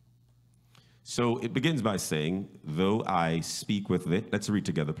 So it begins by saying, though I speak with it, let's read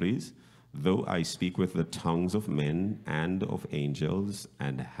together, please. Though I speak with the tongues of men and of angels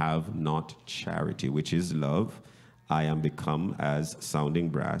and have not charity, which is love, I am become as sounding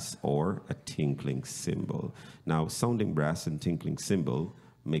brass or a tinkling cymbal. Now, sounding brass and tinkling cymbal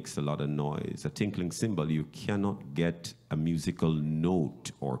makes a lot of noise. A tinkling cymbal, you cannot get a musical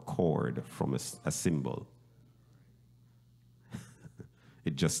note or chord from a cymbal.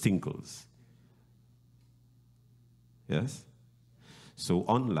 It just tinkles. Yes? So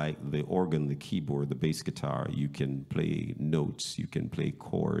unlike the organ, the keyboard, the bass guitar, you can play notes, you can play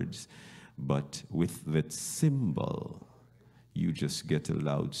chords, but with that cymbal, you just get a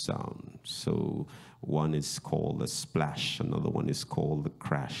loud sound. So one is called a splash, another one is called the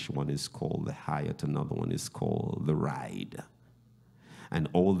crash, one is called the hi-hat, another one is called the ride. And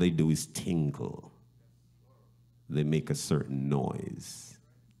all they do is tinkle. They make a certain noise.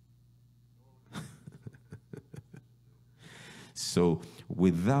 So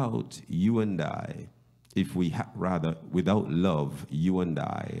without you and I, rather, without love, you and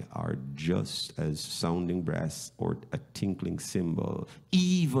I are just as sounding brass or a tinkling cymbal,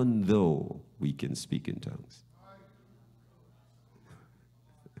 even though we can speak in tongues.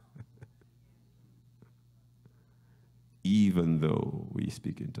 Even though we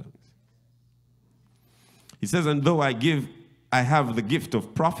speak in tongues. He says, and though I have the gift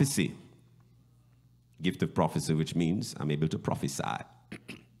of prophecy. Gift of prophecy, which means I'm able to prophesy.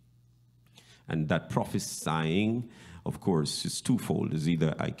 And that prophesying, of course, is twofold. Is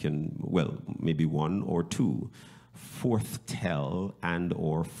either I can, well, maybe one or two, forthtell and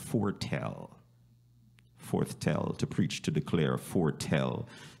or foretell. Forthtell, to preach, to declare. Foretell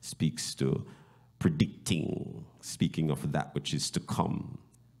speaks to predicting, speaking of that which is to come.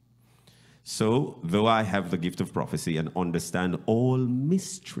 So, though I have the gift of prophecy and understand all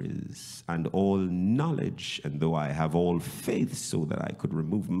mysteries and all knowledge, and though I have all faith so that I could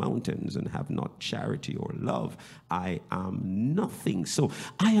remove mountains and have not charity or love, I am nothing. So,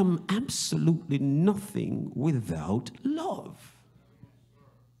 I am absolutely nothing without love.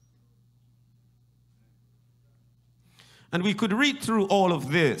 And we could read through all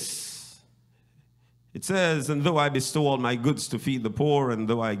of this. It says, and though I bestow all my goods to feed the poor, and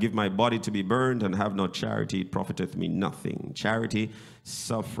though I give my body to be burned, and have not charity, it profiteth me nothing. Charity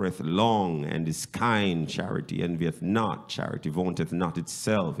suffereth long, and is kind. Charity envieth not. Charity vaunteth not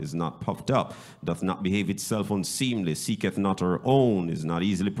itself, is not puffed up, doth not behave itself unseemly, seeketh not her own, is not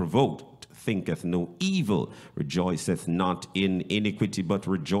easily provoked, thinketh no evil, rejoiceth not in iniquity, but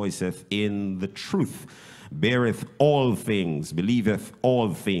rejoiceth in the truth. Beareth all things, believeth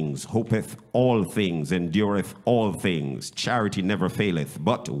all things, hopeth all things, endureth all things. Charity never faileth,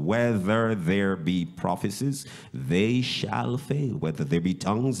 but whether there be prophecies, they shall fail. Whether there be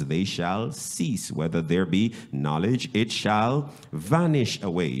tongues, they shall cease. Whether there be knowledge, it shall vanish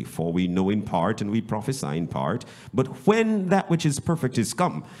away. For we know in part, and we prophesy in part. But when that which is perfect is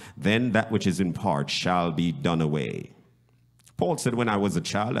come, then that which is in part shall be done away. Paul said, when I was a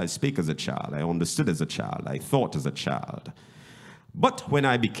child, I spake as a child. I understood as a child. I thought as a child. But when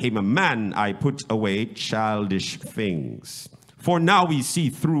I became a man, I put away childish things. For now we see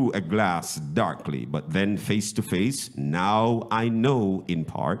through a glass darkly, but then face to face. Now I know in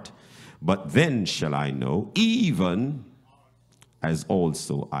part, but then shall I know, even as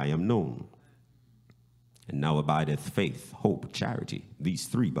also I am known. And now abideth faith, hope, charity. These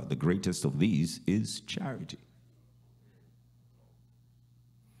three, but the greatest of these is charity.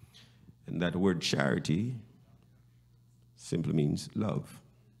 And that word charity simply means love.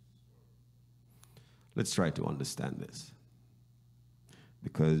 Let's try to understand this,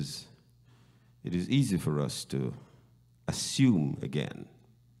 because it is easy for us to assume again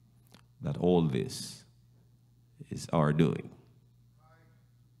that all this is our doing.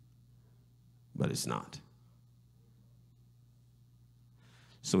 But it's not.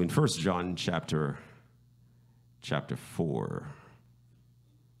 So in 1 John chapter 4,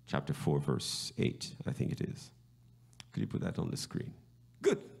 verse 8, I think it is. Could you put that on the screen?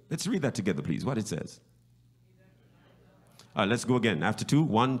 Good. Let's read that together, please, what it says. Let's go again. After 2,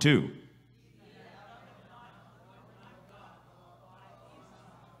 1, 2.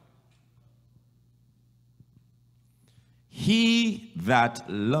 He that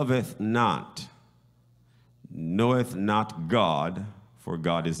loveth not knoweth not God, for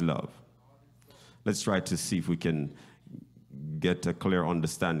God is love. Let's try to see if we can get a clear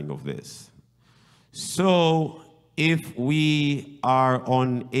understanding of this. So, if we are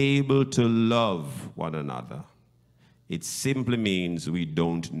unable to love one another, it simply means we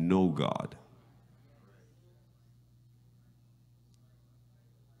don't know God.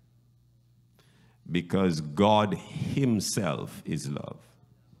 Because God himself is love.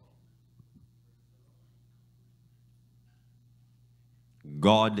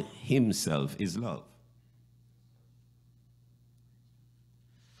 God himself is love.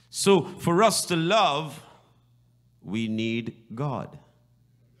 So for us to love, we need God.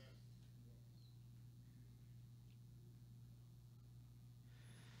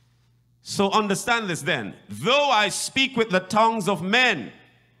 So understand this then. Though I speak with the tongues of men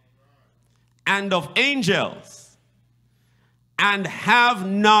and of angels and have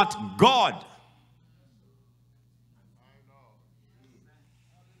not God.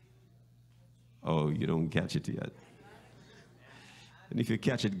 Oh, you don't catch it yet. And if you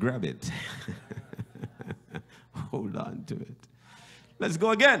catch it, grab it. Hold on to it. Let's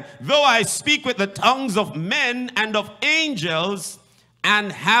go again. Though I speak with the tongues of men and of angels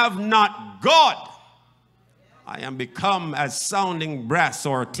and have not God, I am become as sounding brass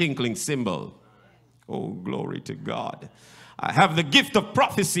or a tinkling cymbal. Oh, glory to God. I have the gift of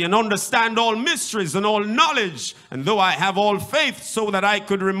prophecy and understand all mysteries and all knowledge. And though I have all faith so that I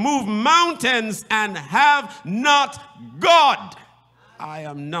could remove mountains and have not God, I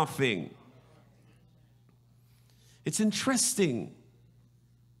am nothing. It's interesting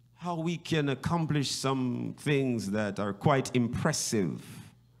how we can accomplish some things that are quite impressive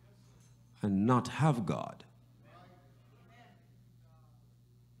and not have God.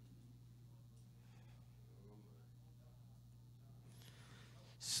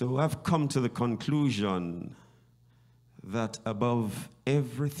 So I've come to the conclusion that above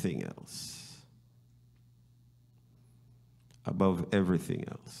everything else,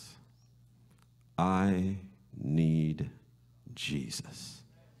 I need Jesus,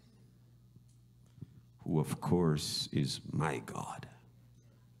 who of course is my God.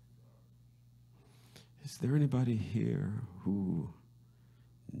 Is there anybody here who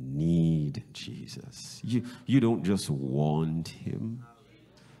need Jesus? You don't just want him,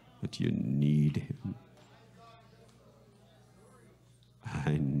 but you need him.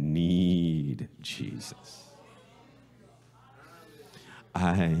 I need Jesus.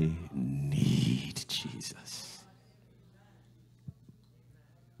 I need Jesus.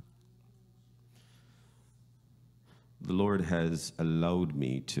 The Lord has allowed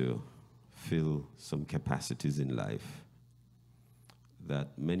me to fill some capacities in life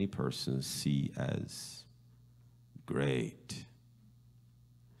that many persons see as great.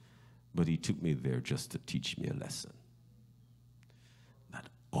 But he took me there just to teach me a lesson. That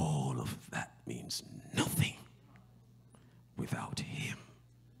all of that means nothing without him.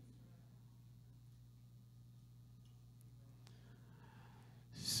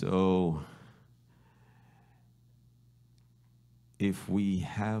 So, if we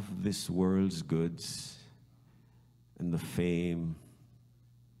have this world's goods and the fame,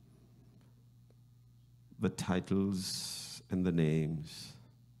 the titles and the names,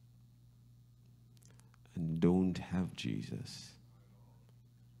 and don't have Jesus,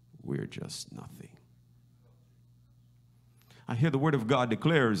 we're just nothing. I hear the word of God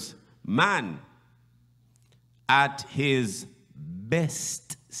declares, man at his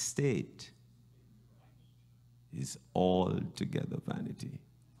best state is altogether vanity.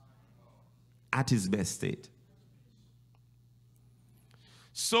 At his best state.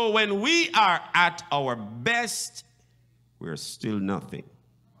 So when we are at our best, we're still nothing.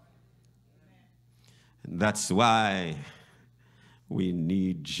 And that's why we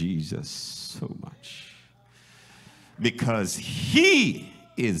need Jesus so much. Because he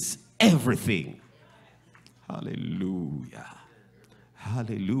is everything. Hallelujah.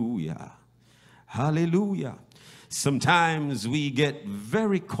 Hallelujah. Hallelujah. Sometimes we get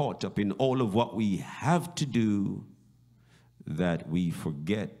very caught up in all of what we have to do that we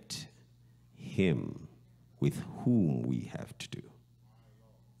forget him with whom we have to do.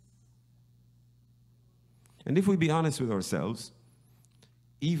 And if we be honest with ourselves,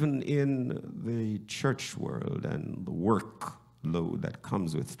 even in the church world and the workload that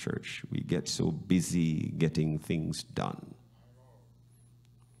comes with church, we get so busy getting things done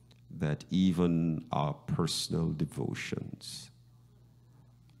that even our personal devotions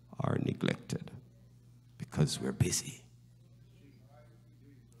are neglected because we're busy.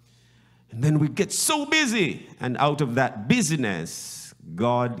 And then we get so busy, and out of that busyness,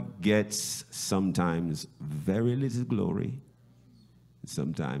 God gets sometimes very little glory,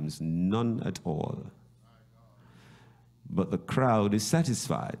 sometimes none at all. But the crowd is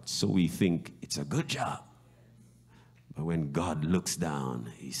satisfied, so we think it's a good job. But when God looks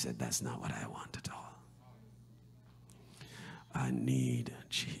down, he said, that's not what I want at all. I need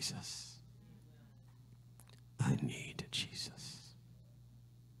Jesus. I need Jesus.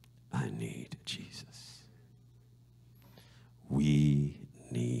 I need Jesus. We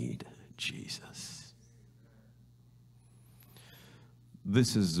need Jesus.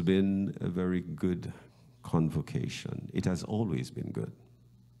 This has been a very good convocation. It has always been good.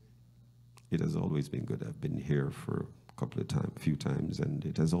 It has always been good. I've been here for a few times, and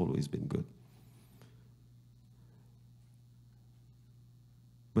it has always been good.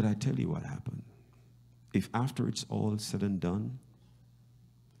 But I tell you what happened. If after it's all said and done,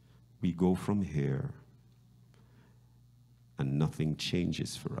 we go from here and nothing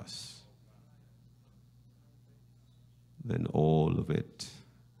changes for us, then all of it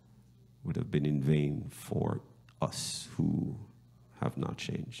would have been in vain for us who have not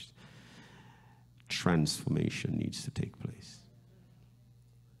changed. Transformation needs to take place.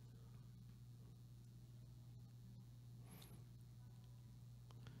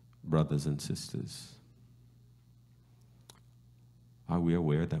 Brothers and sisters, are we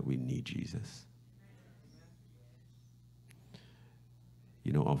aware that we need Jesus?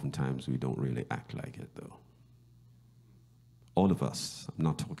 You know, oftentimes we don't really act like it, though. All of us.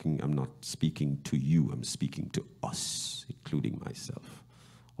 I'm not speaking to you, I'm speaking to us, including myself.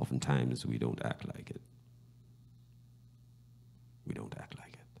 Oftentimes we don't act like it. We don't act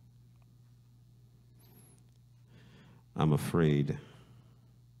like it. I'm afraid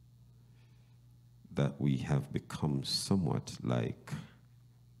that we have become somewhat like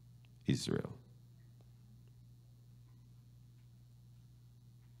Israel.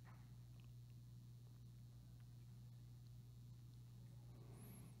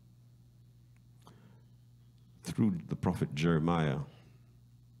 Through the prophet Jeremiah,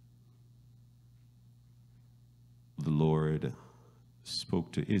 the Lord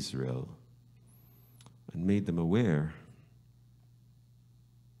spoke to Israel and made them aware,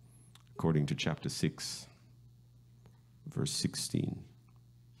 according to chapter 6, verse 16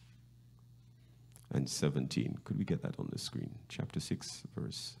 and 17. Could we get that on the screen? Chapter 6,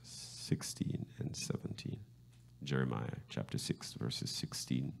 verse 16 and 17. Jeremiah, chapter 6, verses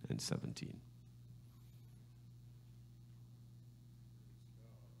 16 and 17.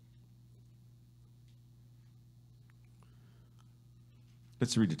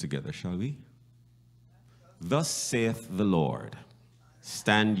 Let's read it together, shall we? Thus saith the Lord,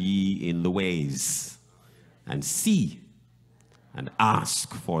 stand ye in the ways, and see, and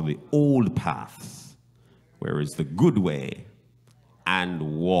ask for the old path, where is the good way,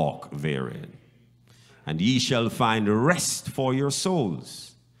 and walk therein. And ye shall find rest for your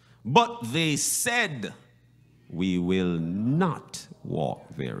souls. But they said, we will not walk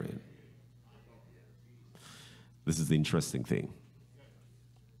therein. This is the interesting thing.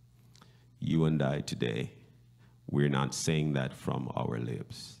 You and I today, we're not saying that from our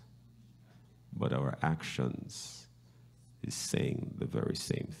lips, but our actions is saying the very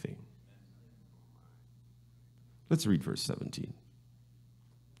same thing. Let's read verse 17.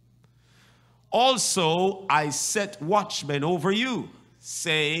 Also I set watchmen over you,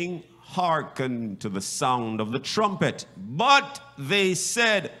 saying, hearken to the sound of the trumpet. But they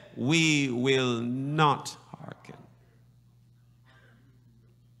said, we will not hearken.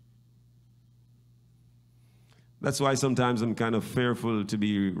 That's why sometimes I'm kind of fearful to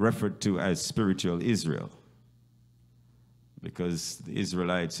be referred to as spiritual Israel. Because the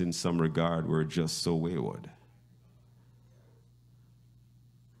Israelites, in some regard, were just so wayward.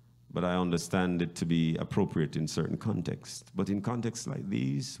 But I understand it to be appropriate in certain contexts. But in contexts like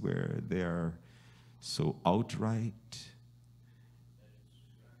these, where they are so outright,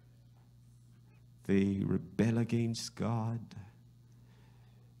 they rebel against God,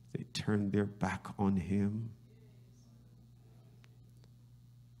 they turn their back on Him,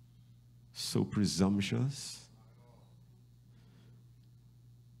 so presumptuous.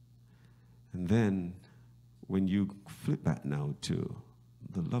 And then when you flip that now to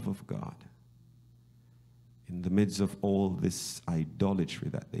the love of God, in the midst of all this idolatry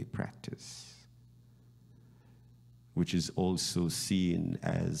that they practice, which is also seen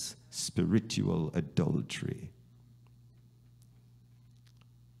as spiritual adultery,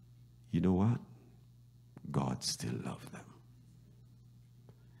 you know what? God still loved them.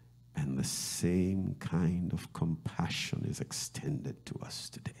 And the same kind of compassion is extended to us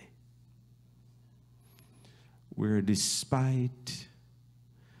today. Where despite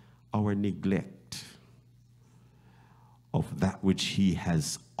our neglect of that which He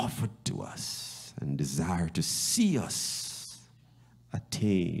has offered to us and desire to see us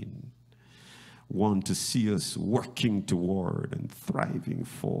attain, want to see us working toward and thriving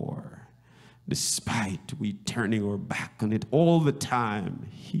for, despite we turning our back on it all the time,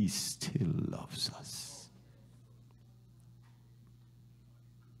 He still loves us.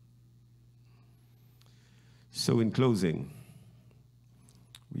 So in closing,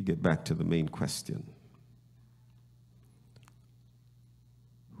 we get back to the main question.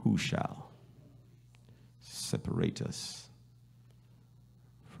 Who shall separate us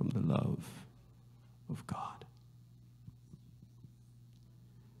from the love of God?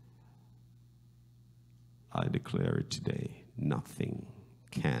 I declare it today, nothing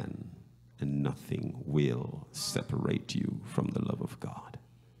can and nothing will separate you from the love of God.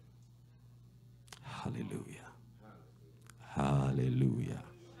 Hallelujah. Hallelujah.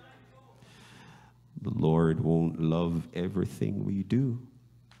 The Lord won't love everything we do.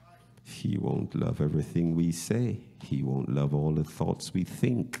 He won't love everything we say. He won't love all the thoughts we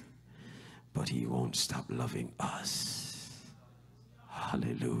think. But he won't stop loving us.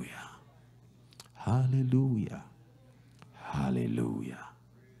 Hallelujah. Hallelujah. Hallelujah.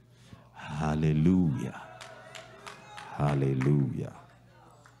 Hallelujah. Hallelujah.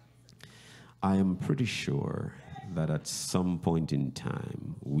 I am pretty sure that at some point in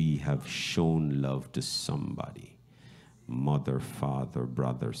time we have shown love to somebody. Mother, father,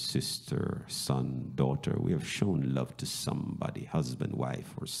 brother, sister, son, daughter. We have shown love to somebody, husband,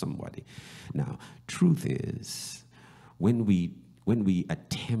 wife, or somebody. Now, truth is, when we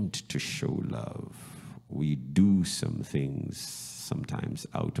attempt to show love, we do some things sometimes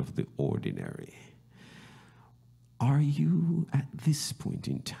out of the ordinary. Are you at this point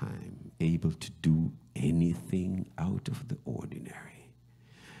in time able to do anything out of the ordinary?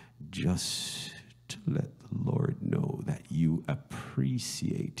 Just to let the Lord know that you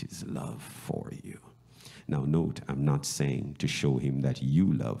appreciate his love for you. Now note, I'm not saying to show him that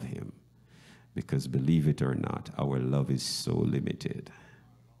you love him, because believe it or not, our love is so limited.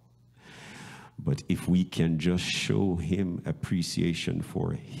 But if we can just show him appreciation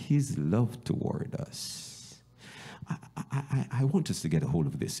for his love toward us, I want us to get a hold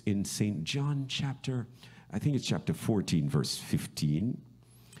of this. In St. John chapter, I think it's chapter 14, verse 15,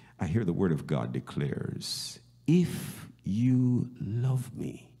 I hear the word of God declares, if you love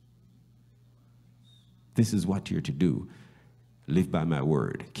me, this is what you're to do. Live by my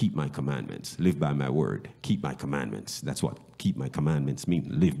word, keep my commandments. Live by my word, keep my commandments. That's what keep my commandments mean,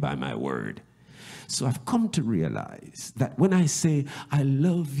 live by my word. So I've come to realize that when I say, I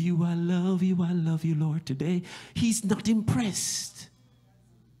love you, I love you, I love you, Lord, today, he's not impressed.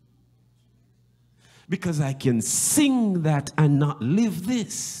 Because I can sing that and not live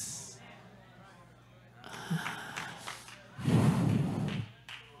this.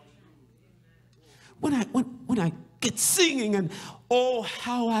 When I get singing and, oh,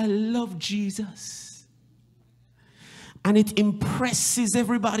 how I love Jesus. And it impresses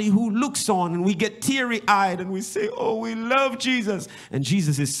everybody who looks on, and we get teary-eyed and we say, oh, we love Jesus. And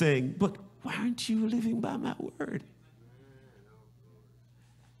Jesus is saying, but why aren't you living by my word?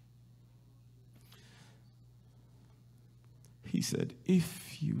 He said,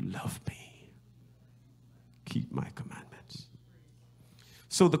 if you love me, keep my commandments.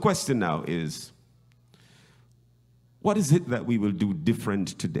 So the question now is, what is it that we will do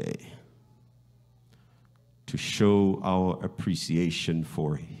different today to show our appreciation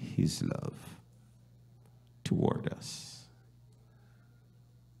for his love toward us?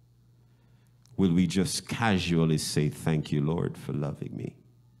 Will we just casually say, thank you, Lord, for loving me?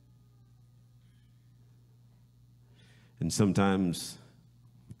 And sometimes,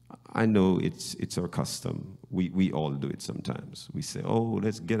 I know it's our custom. We all do it sometimes. We say, oh,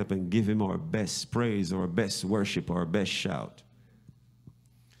 let's get up and give him our best praise, our best worship, our best shout.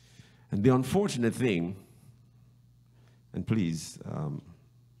 And the unfortunate thing, and please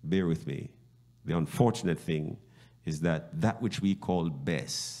bear with me, the unfortunate thing is that which we call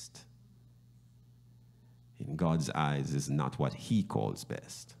best in God's eyes is not what he calls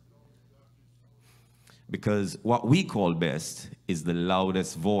best. Because what we call best is the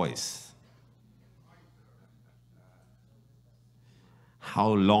loudest voice. How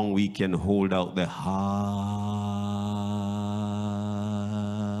long we can hold out the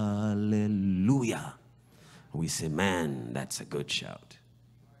hallelujah. We say, man, that's a good shout.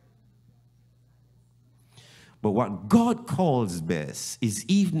 But what God calls best is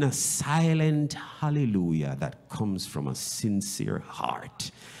even a silent hallelujah that comes from a sincere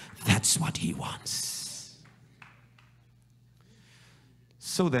heart. That's what he wants.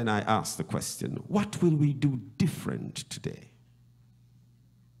 So then I ask the question, what will we do different today?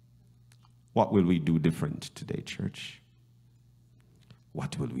 What will we do different today, church?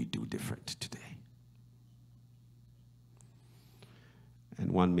 What will we do different today?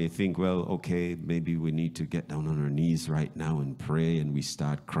 And one may think, well, okay, maybe we need to get down on our knees right now and pray and we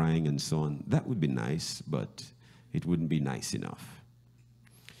start crying and so on. That would be nice, but it wouldn't be nice enough.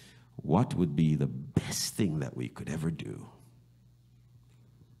 What would be the best thing that we could ever do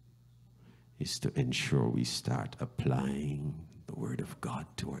is to ensure we start applying the Word of God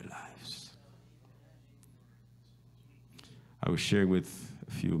to our lives. I was sharing with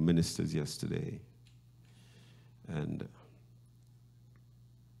a few ministers yesterday, and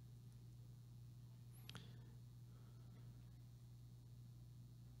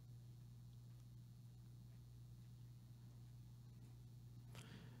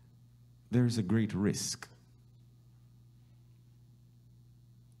there's a great risk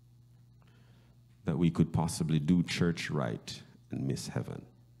that we could possibly do church right and miss heaven.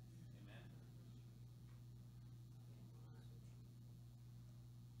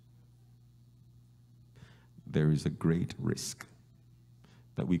 There is a great risk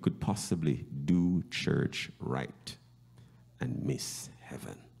that we could possibly do church right and miss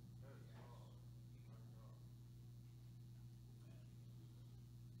heaven.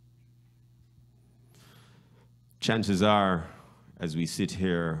 Chances are, as we sit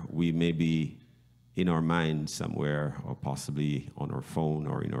here, we may be in our mind somewhere, or possibly on our phone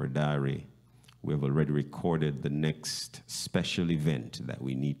or in our diary. We have already recorded the next special event that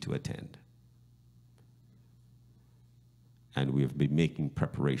we need to attend. And we have been making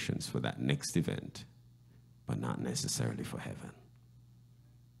preparations for that next event, but not necessarily for heaven.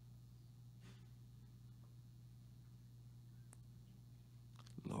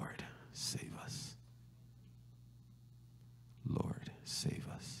 Lord, save us. Lord, save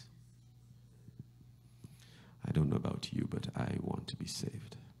us. I don't know about you, but I want to be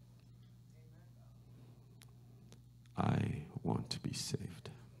saved. I want to be saved.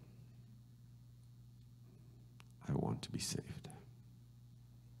 I want to be saved.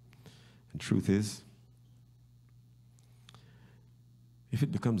 And truth is, if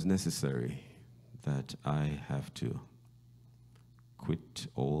it becomes necessary that I have to quit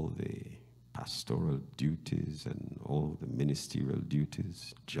all the pastoral duties and all the ministerial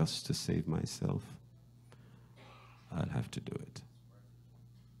duties just to save myself, I'll have to do it.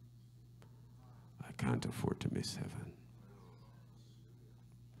 I can't afford to miss heaven.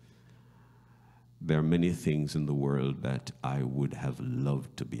 There are many things in the world that I would have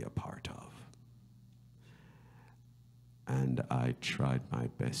loved to be a part of. And I tried my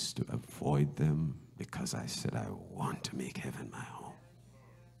best to avoid them because I said I want to make heaven my home.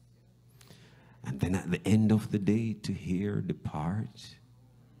 And then at the end of the day, to hear depart,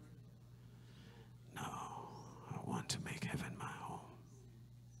 no, I want to make heaven my home.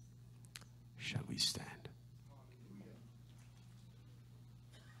 Shall we stand?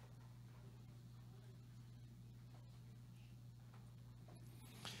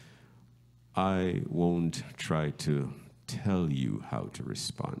 I won't try to tell you how to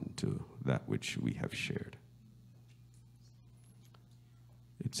respond to that which we have shared.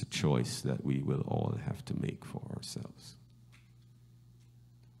 It's a choice that we will all have to make for ourselves.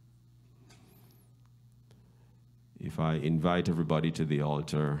 If I invite everybody to the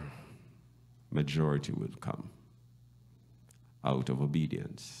altar, majority will come out of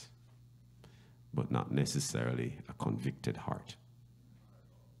obedience, but not necessarily a convicted heart.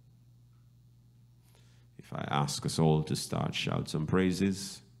 If I ask us all to start shout some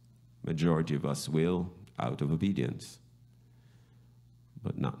praises, majority of us will out of obedience,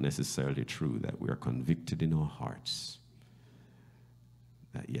 but not necessarily true that we are convicted in our hearts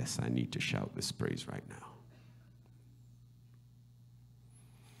that, yes, I need to shout this praise right now.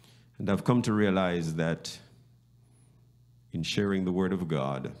 And I've come to realize that in sharing the Word of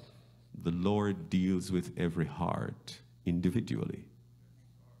God, the Lord deals with every heart individually.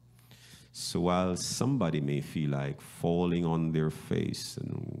 So while somebody may feel like falling on their face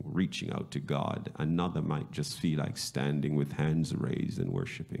and reaching out to God, another might just feel like standing with hands raised and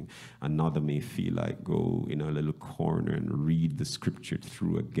worshiping. Another may feel like go in a little corner and read the scripture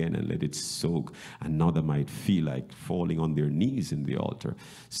through again and let it soak. Another might feel like falling on their knees in the altar.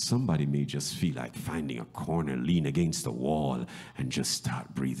 Somebody may just feel like finding a corner, lean against the wall, and just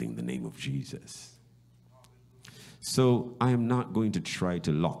start breathing the name of Jesus. So I am not going to try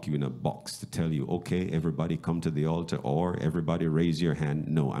to lock you in a box to tell you, okay, everybody come to the altar or everybody raise your hand.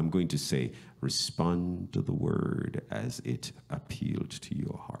 No, I'm going to say, respond to the word as it appealed to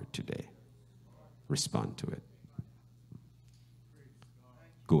your heart today. Respond to it.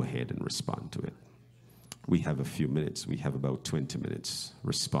 Go ahead and respond to it. We have a few minutes. We have about 20 minutes.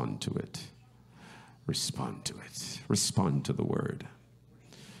 Respond to it. Respond to it. Respond to the word.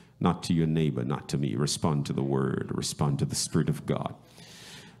 Not to your neighbor, not to me. Respond to the word. Respond to the Spirit of God.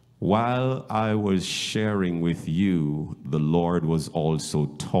 While I was sharing with you, the Lord was also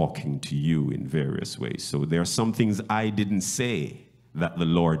talking to you in various ways. So there are some things I didn't say that the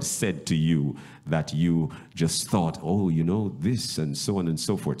Lord said to you that you just thought, oh, you know, this and so on and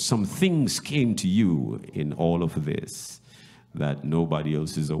so forth. Some things came to you in all of this that nobody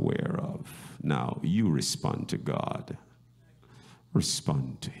else is aware of. Now, you respond to God.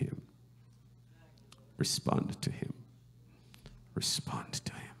 Respond to him. Respond to him. Respond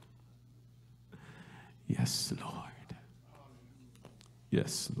to him. Yes, Lord.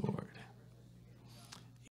 Yes, Lord.